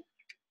longevity.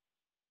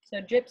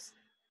 So drips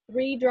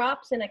 3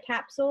 drops in a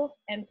capsule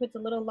and puts a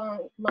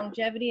little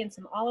longevity and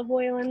some olive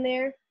oil in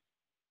there.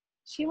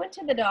 She went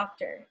to the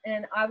doctor,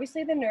 and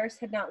obviously the nurse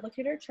had not looked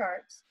at her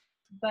charts,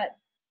 but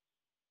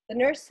the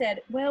nurse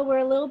said, well, we're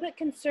a little bit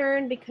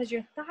concerned because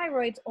your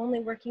thyroid's only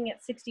working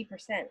at 60%.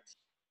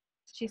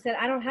 She said,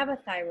 I don't have a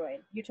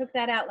thyroid. You took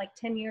that out like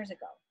 10 years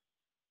ago.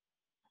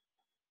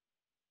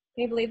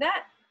 Can you believe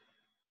that?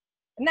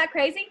 Isn't that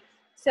crazy?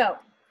 So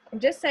I'm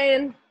just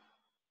saying,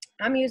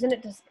 I'm using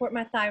it to support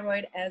my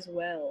thyroid as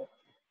well.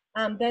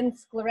 Then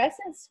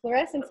sclerescence.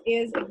 Sclerescence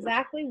is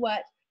exactly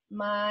what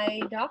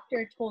my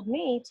doctor told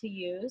me to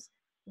use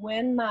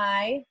when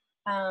my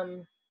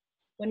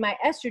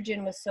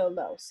estrogen was so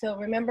low. So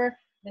remember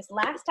this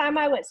last time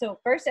I went, so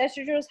first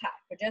estrogen was high,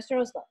 progesterone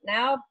was low.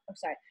 Now, I'm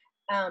sorry,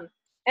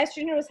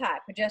 estrogen was high,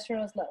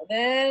 progesterone was low.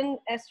 Then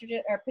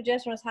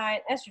progesterone was high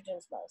and estrogen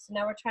was low. So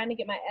now we're trying to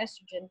get my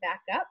estrogen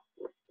back up.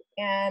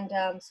 And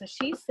so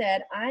she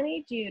said, I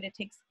need you to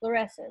take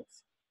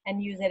sclerescence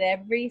and use it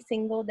every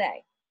single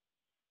day.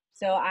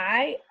 So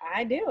I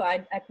do. I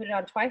put it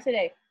on twice a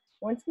day,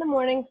 once in the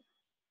morning,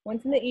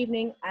 once in the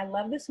evening. I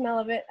love the smell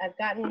of it. I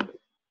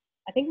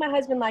think my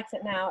husband likes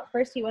it now. At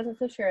first he wasn't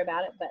so sure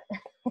about it, but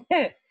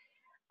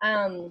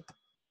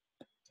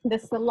the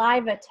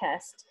saliva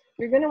test,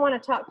 you're going to want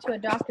to talk to a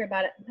doctor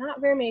about it.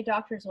 Not very many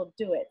doctors will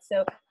do it.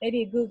 So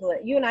maybe Google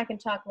it. You and I can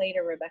talk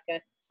later,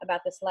 Rebecca,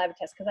 about the saliva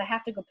test, because I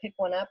have to go pick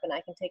one up and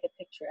I can take a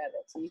picture of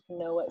it so you can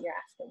know what you're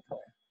asking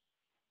for.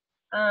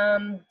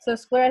 So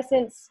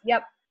sclerescence,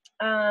 yep.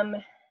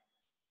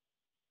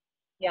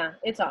 Yeah,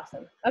 it's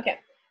awesome. Okay,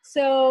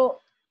 so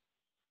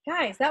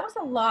guys, that was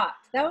a lot.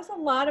 That was a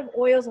lot of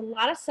oils, a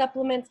lot of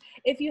supplements.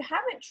 If you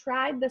haven't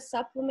tried the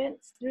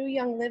supplements through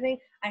Young Living,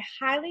 I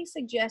highly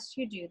suggest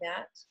you do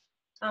that.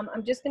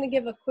 I'm just going to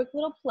give a quick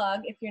little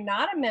plug. If you're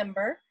not a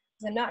member,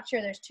 because I'm not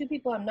sure, there's 2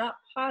 people I'm not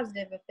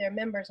positive if they're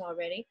members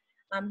already.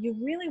 You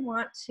really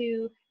want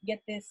to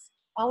get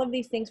all of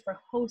these things for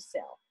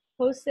wholesale.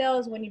 Wholesale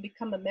is when you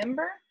become a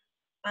member.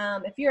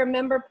 If you're a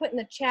member, put in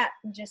the chat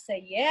and just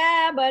say,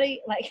 yeah,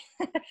 buddy, like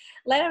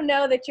let them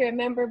know that you're a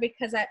member,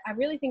 because I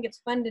really think it's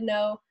fun to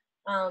know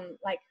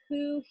like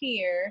who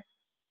here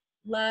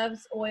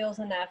loves oils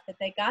enough that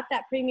they got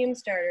that premium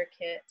starter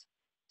kit,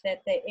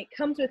 that it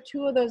comes with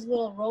 2 of those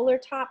little roller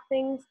top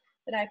things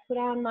that I put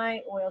on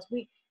my oils.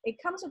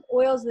 It comes with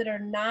oils that are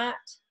not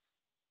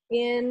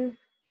the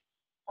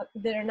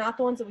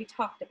ones that we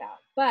talked about,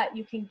 but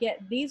you can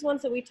get these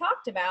ones that we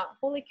talked about,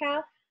 holy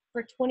cow,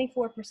 for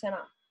 24%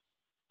 off.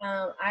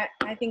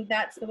 I think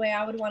that's the way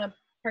I would want to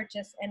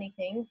purchase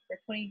anything, for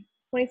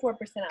 24%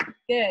 off.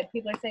 Good.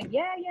 People are saying,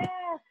 yeah,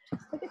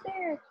 look at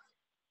there.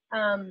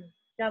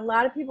 Got a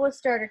lot of people with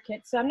starter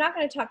kits, so I'm not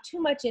going to talk too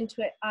much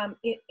into it.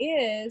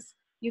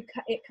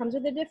 It comes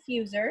with a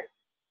diffuser,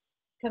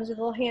 comes with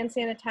a little hand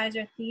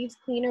sanitizer, thieves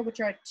cleaner,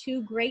 which are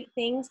 2 great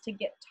things to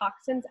get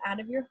toxins out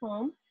of your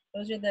home.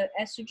 Those are the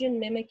estrogen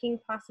mimicking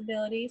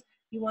possibilities.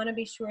 You want to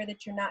be sure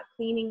that you're not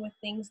cleaning with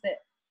things that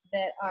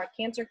are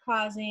cancer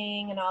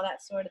causing and all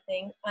that sort of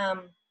thing.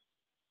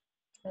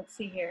 Let's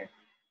see here.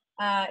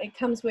 It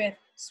comes with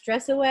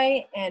stress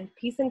away and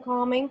peace and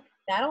calming.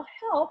 That'll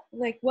help,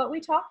 like what we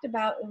talked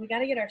about. We got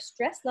to get our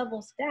stress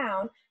levels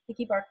down to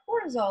keep our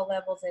cortisol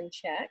levels in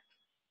check.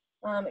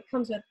 It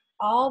comes with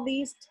all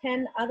these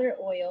 10 other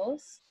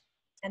oils,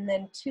 and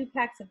then 2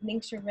 packs of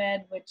Ningxia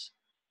Red, which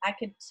I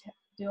could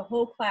do a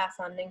whole class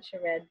on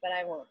Ningxia Red, but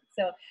I won't.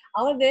 So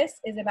all of this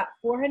is about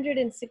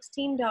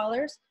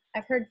 $416.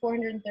 I've heard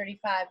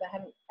 435, but I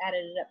haven't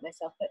added it up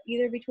myself, but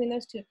either between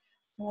those 2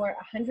 for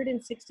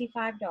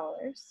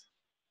 $165.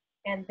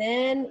 And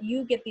then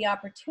you get the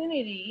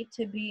opportunity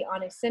to be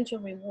on Essential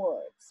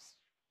Rewards.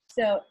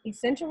 So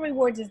Essential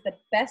Rewards is the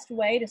best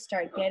way to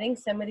start getting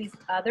some of these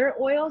other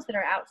oils that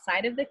are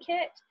outside of the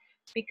kit,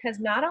 because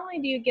not only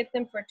do you get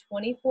them for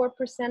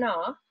 24%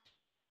 off,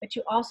 but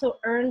you also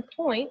earn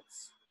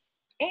points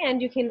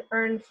and you can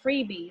earn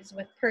freebies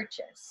with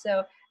purchase.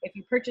 So if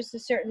you purchase a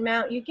certain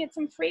amount, you get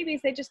some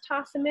freebies. They just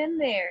toss them in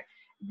there.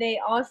 They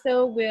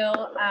also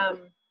will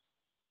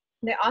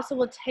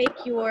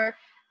take your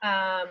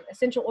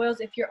essential oils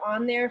if you're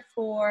on there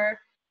for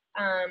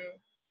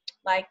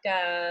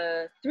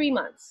 3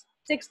 months,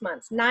 6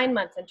 months, 9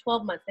 months, and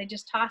 12 months. They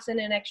just toss in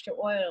an extra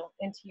oil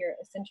into your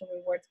Essential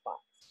Rewards box.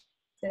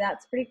 So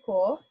that's pretty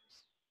cool.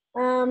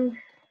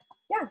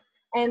 Yeah,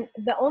 and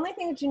the only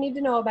thing that you need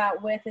to know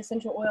about with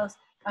essential oils,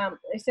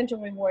 Essential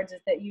Rewards,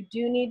 is that you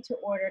do need to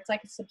order, it's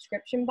like a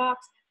subscription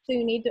box, so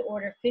you need to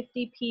order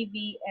 50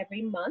 PV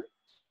every month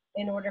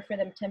in order for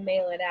them to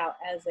mail it out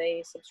as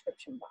a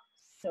subscription box.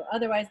 So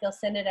otherwise, they'll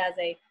send it as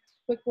a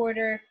quick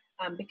order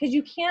because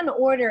you can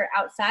order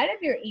outside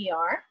of your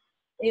ER.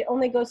 It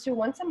only goes through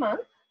once a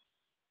month.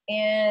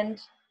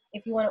 And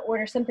if you want to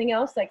order something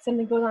else, like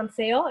something goes on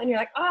sale and you're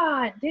like,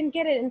 I didn't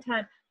get it in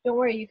time, don't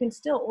worry, you can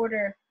still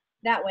order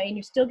that way and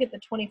you still get the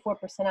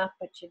 24% off,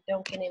 but you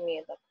don't get any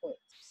of the points.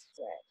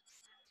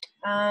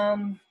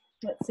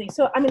 Let's see.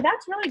 So, I mean,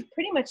 that's really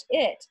pretty much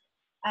it.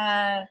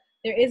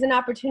 There is an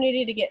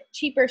opportunity to get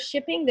cheaper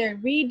shipping. They're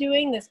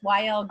redoing this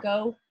YL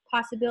Go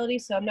possibility,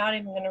 so I'm not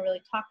even going to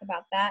really talk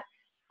about that.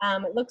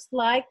 It looks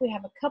like we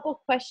have a couple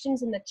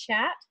questions in the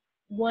chat.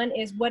 One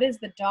is, what is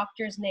the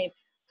doctor's name?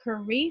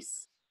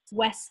 Carice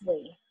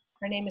Wesley.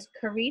 Her name is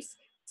Carice,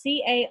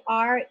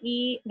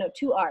 C-A-R-E, no,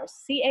 2 R's,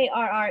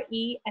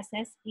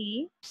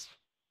 C-A-R-R-E-S-S-E,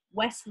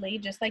 Wesley,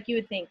 just like you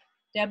would think,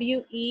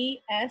 W-E-S-L-E-Y,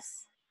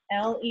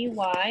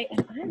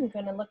 and I'm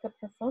going to look up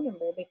her phone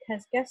number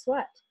because guess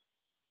what?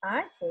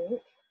 I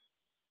think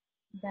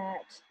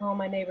that, oh,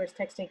 my neighbor's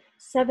texting,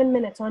 7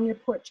 minutes on your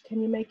porch,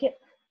 can you make it?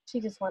 She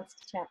just wants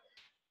to chat.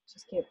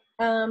 She's cute.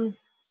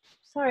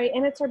 Sorry,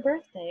 and it's her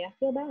birthday. I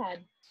feel bad.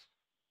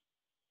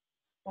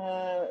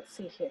 Let's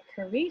see here.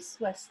 Carice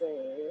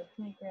Wesley.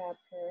 Let me grab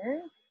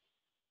her.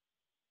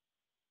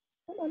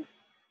 Come on.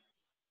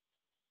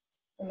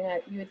 I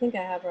mean, you would think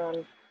I have her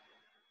on.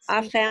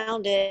 I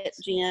found it,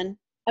 Jen.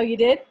 Oh, you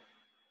did?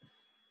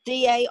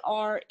 C-A-R-E-S-S-E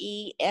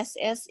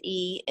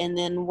and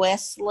then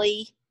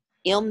Wesley,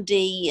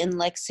 M.D. in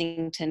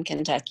Lexington,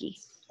 Kentucky.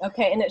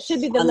 Okay, and it should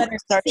be the letter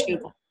C.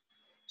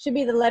 Should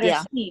be the letter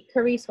C,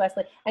 Carice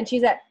Wesley. And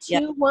she's at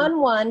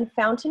 211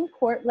 Fountain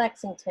Court,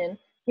 Lexington.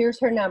 Here's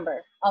her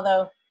number.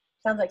 Although,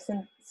 sounds like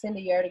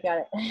Cindy, you already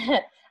got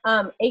it.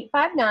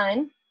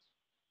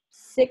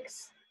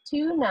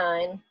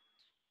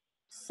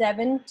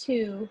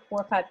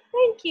 859-629-7245.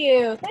 Thank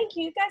you. Thank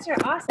you. You guys are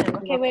awesome.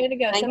 Okay, way to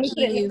go. Somebody put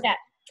it in the chat.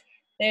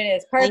 There it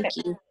is. Perfect.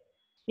 Thank you.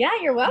 Yeah,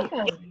 you're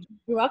welcome.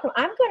 You're welcome.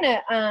 I'm going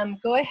to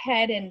go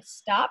ahead and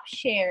stop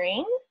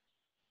sharing.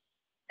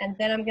 And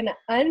then I'm going to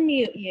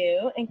unmute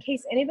you in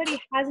case anybody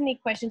has any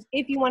questions.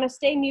 If you want to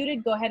stay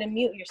muted, go ahead and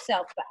mute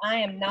yourself, but I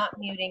am not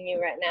muting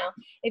you right now.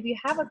 If you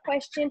have a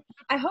question,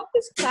 I hope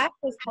this class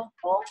was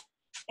helpful,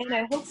 and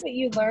I hope that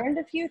you learned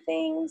a few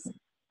things.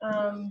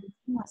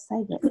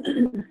 Save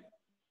it.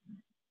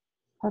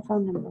 Her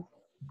phone number.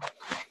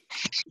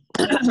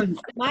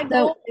 My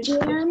goal is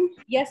Jen?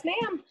 Yes,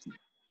 ma'am.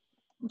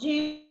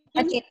 Jen,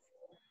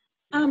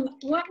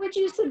 what would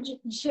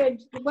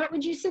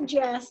you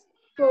suggest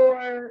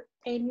for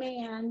a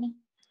man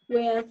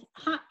with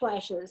hot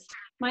flashes?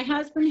 My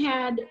husband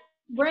had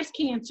breast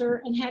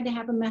cancer and had to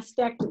have a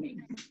mastectomy.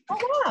 Oh,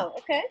 wow.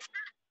 Okay.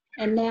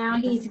 And now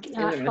he's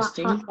got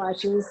hot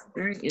flashes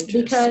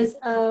because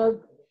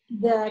of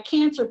the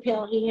cancer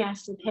pill he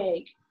has to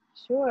take.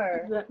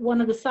 Sure. One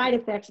of the side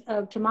effects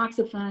of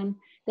tamoxifen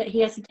that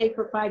he has to take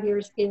for 5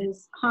 years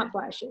is hot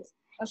flashes.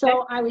 Okay.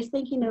 So I was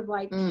thinking of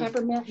like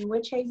peppermint and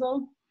witch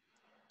hazel.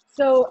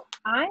 So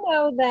I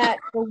know that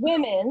for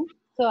women,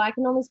 so I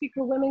can only speak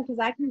for women because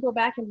I can go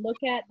back and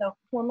look at the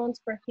hormones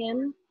for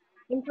him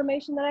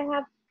information that I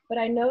have. But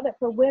I know that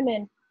for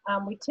women,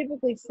 we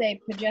typically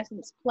say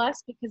Progestins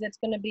Plus because it's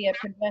going to be a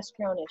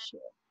progesterone issue.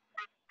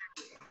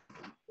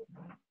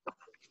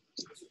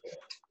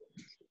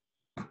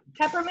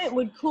 Peppermint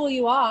would cool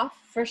you off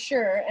for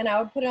sure, and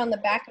I would put it on the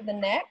back of the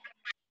neck,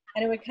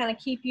 and it would kind of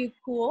keep you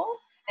cool.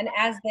 And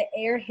as the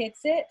air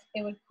hits it,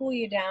 it would cool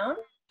you down.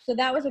 So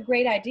that was a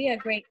great idea, a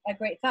great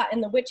thought.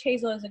 And the witch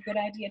hazel is a good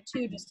idea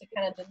too, just to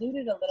kind of dilute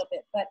it a little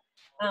bit. But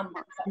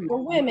for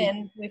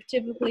women, we've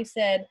typically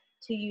said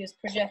to use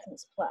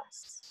Progestins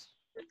Plus.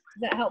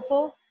 Is that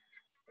helpful?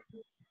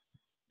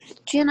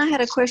 Jen, I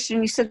had a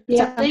question. You said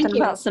something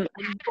about some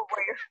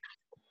underwear.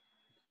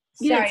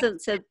 You had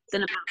said something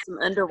about some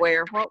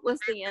underwear. What was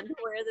the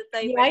underwear that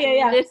they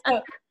recommended?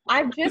 So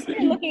I've just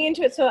been looking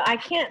into it, so I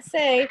can't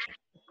say.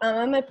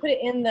 I'm going to put it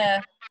in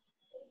the,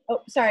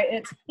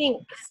 it's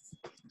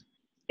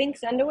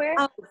Thinx underwear.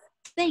 Oh,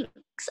 Thinx.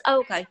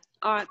 Okay.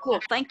 All right, cool.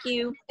 Thank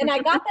you. And I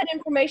got that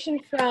information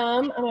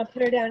from, I'm going to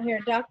put her down here,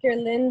 Dr.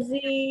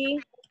 Lindsay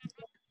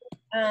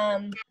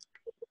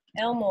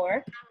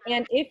Elmore.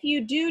 And if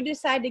you do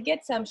decide to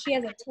get some, she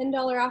has a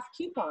 $10 off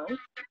coupon.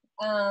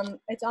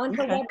 It's on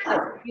her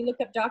website. If you look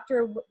up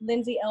Dr.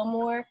 Lindsay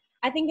Elmore,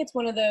 I think it's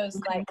one of those,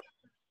 like,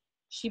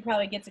 she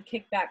probably gets a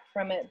kickback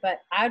from it,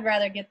 but I'd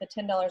rather get the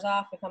 $10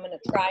 off if I'm going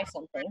to try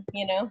something,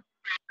 you know?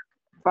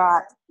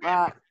 Right.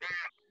 Can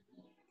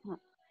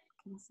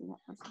I see that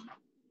person?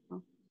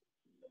 Oh.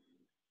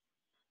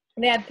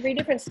 They had 3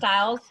 different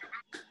styles.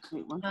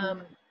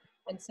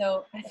 And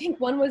so I think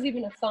one was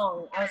even a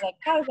thong. I was like,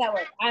 how does that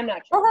work? I'm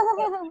not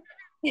sure.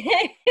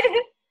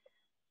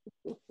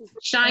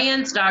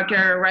 Cheyenne's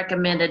doctor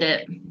recommended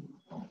it.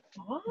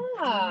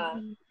 Ah.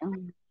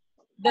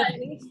 The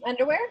Thinx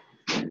underwear?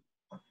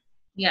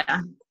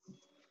 Yeah.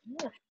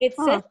 It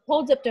says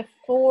holds up to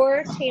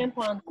 4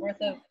 tampons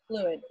worth of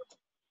fluid.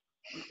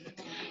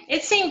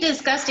 It seemed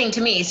disgusting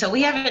to me, so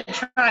we haven't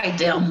tried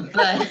them,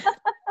 but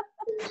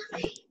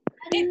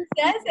It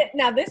says it.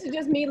 Now, this is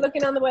just me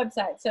looking on the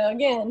website. So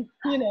again,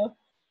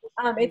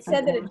 it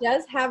said that it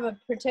does have a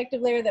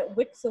protective layer that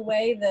wicks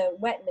away the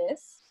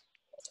wetness.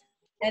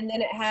 And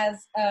then it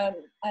has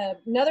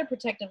another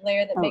protective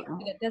layer that makes sure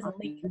it doesn't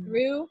leak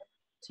through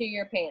to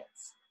your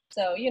pants.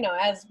 So,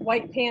 as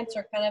white pants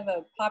are kind of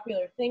a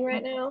popular thing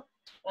right now,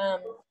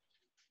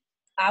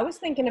 I was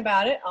thinking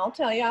about it. I'll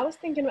tell you,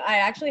 I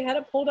actually had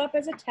it pulled up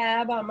as a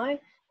tab on my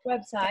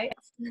website.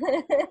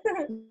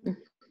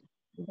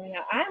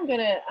 Yeah, I'm going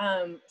to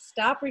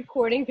stop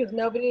recording because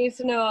nobody needs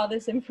to know all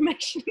this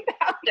information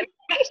about it.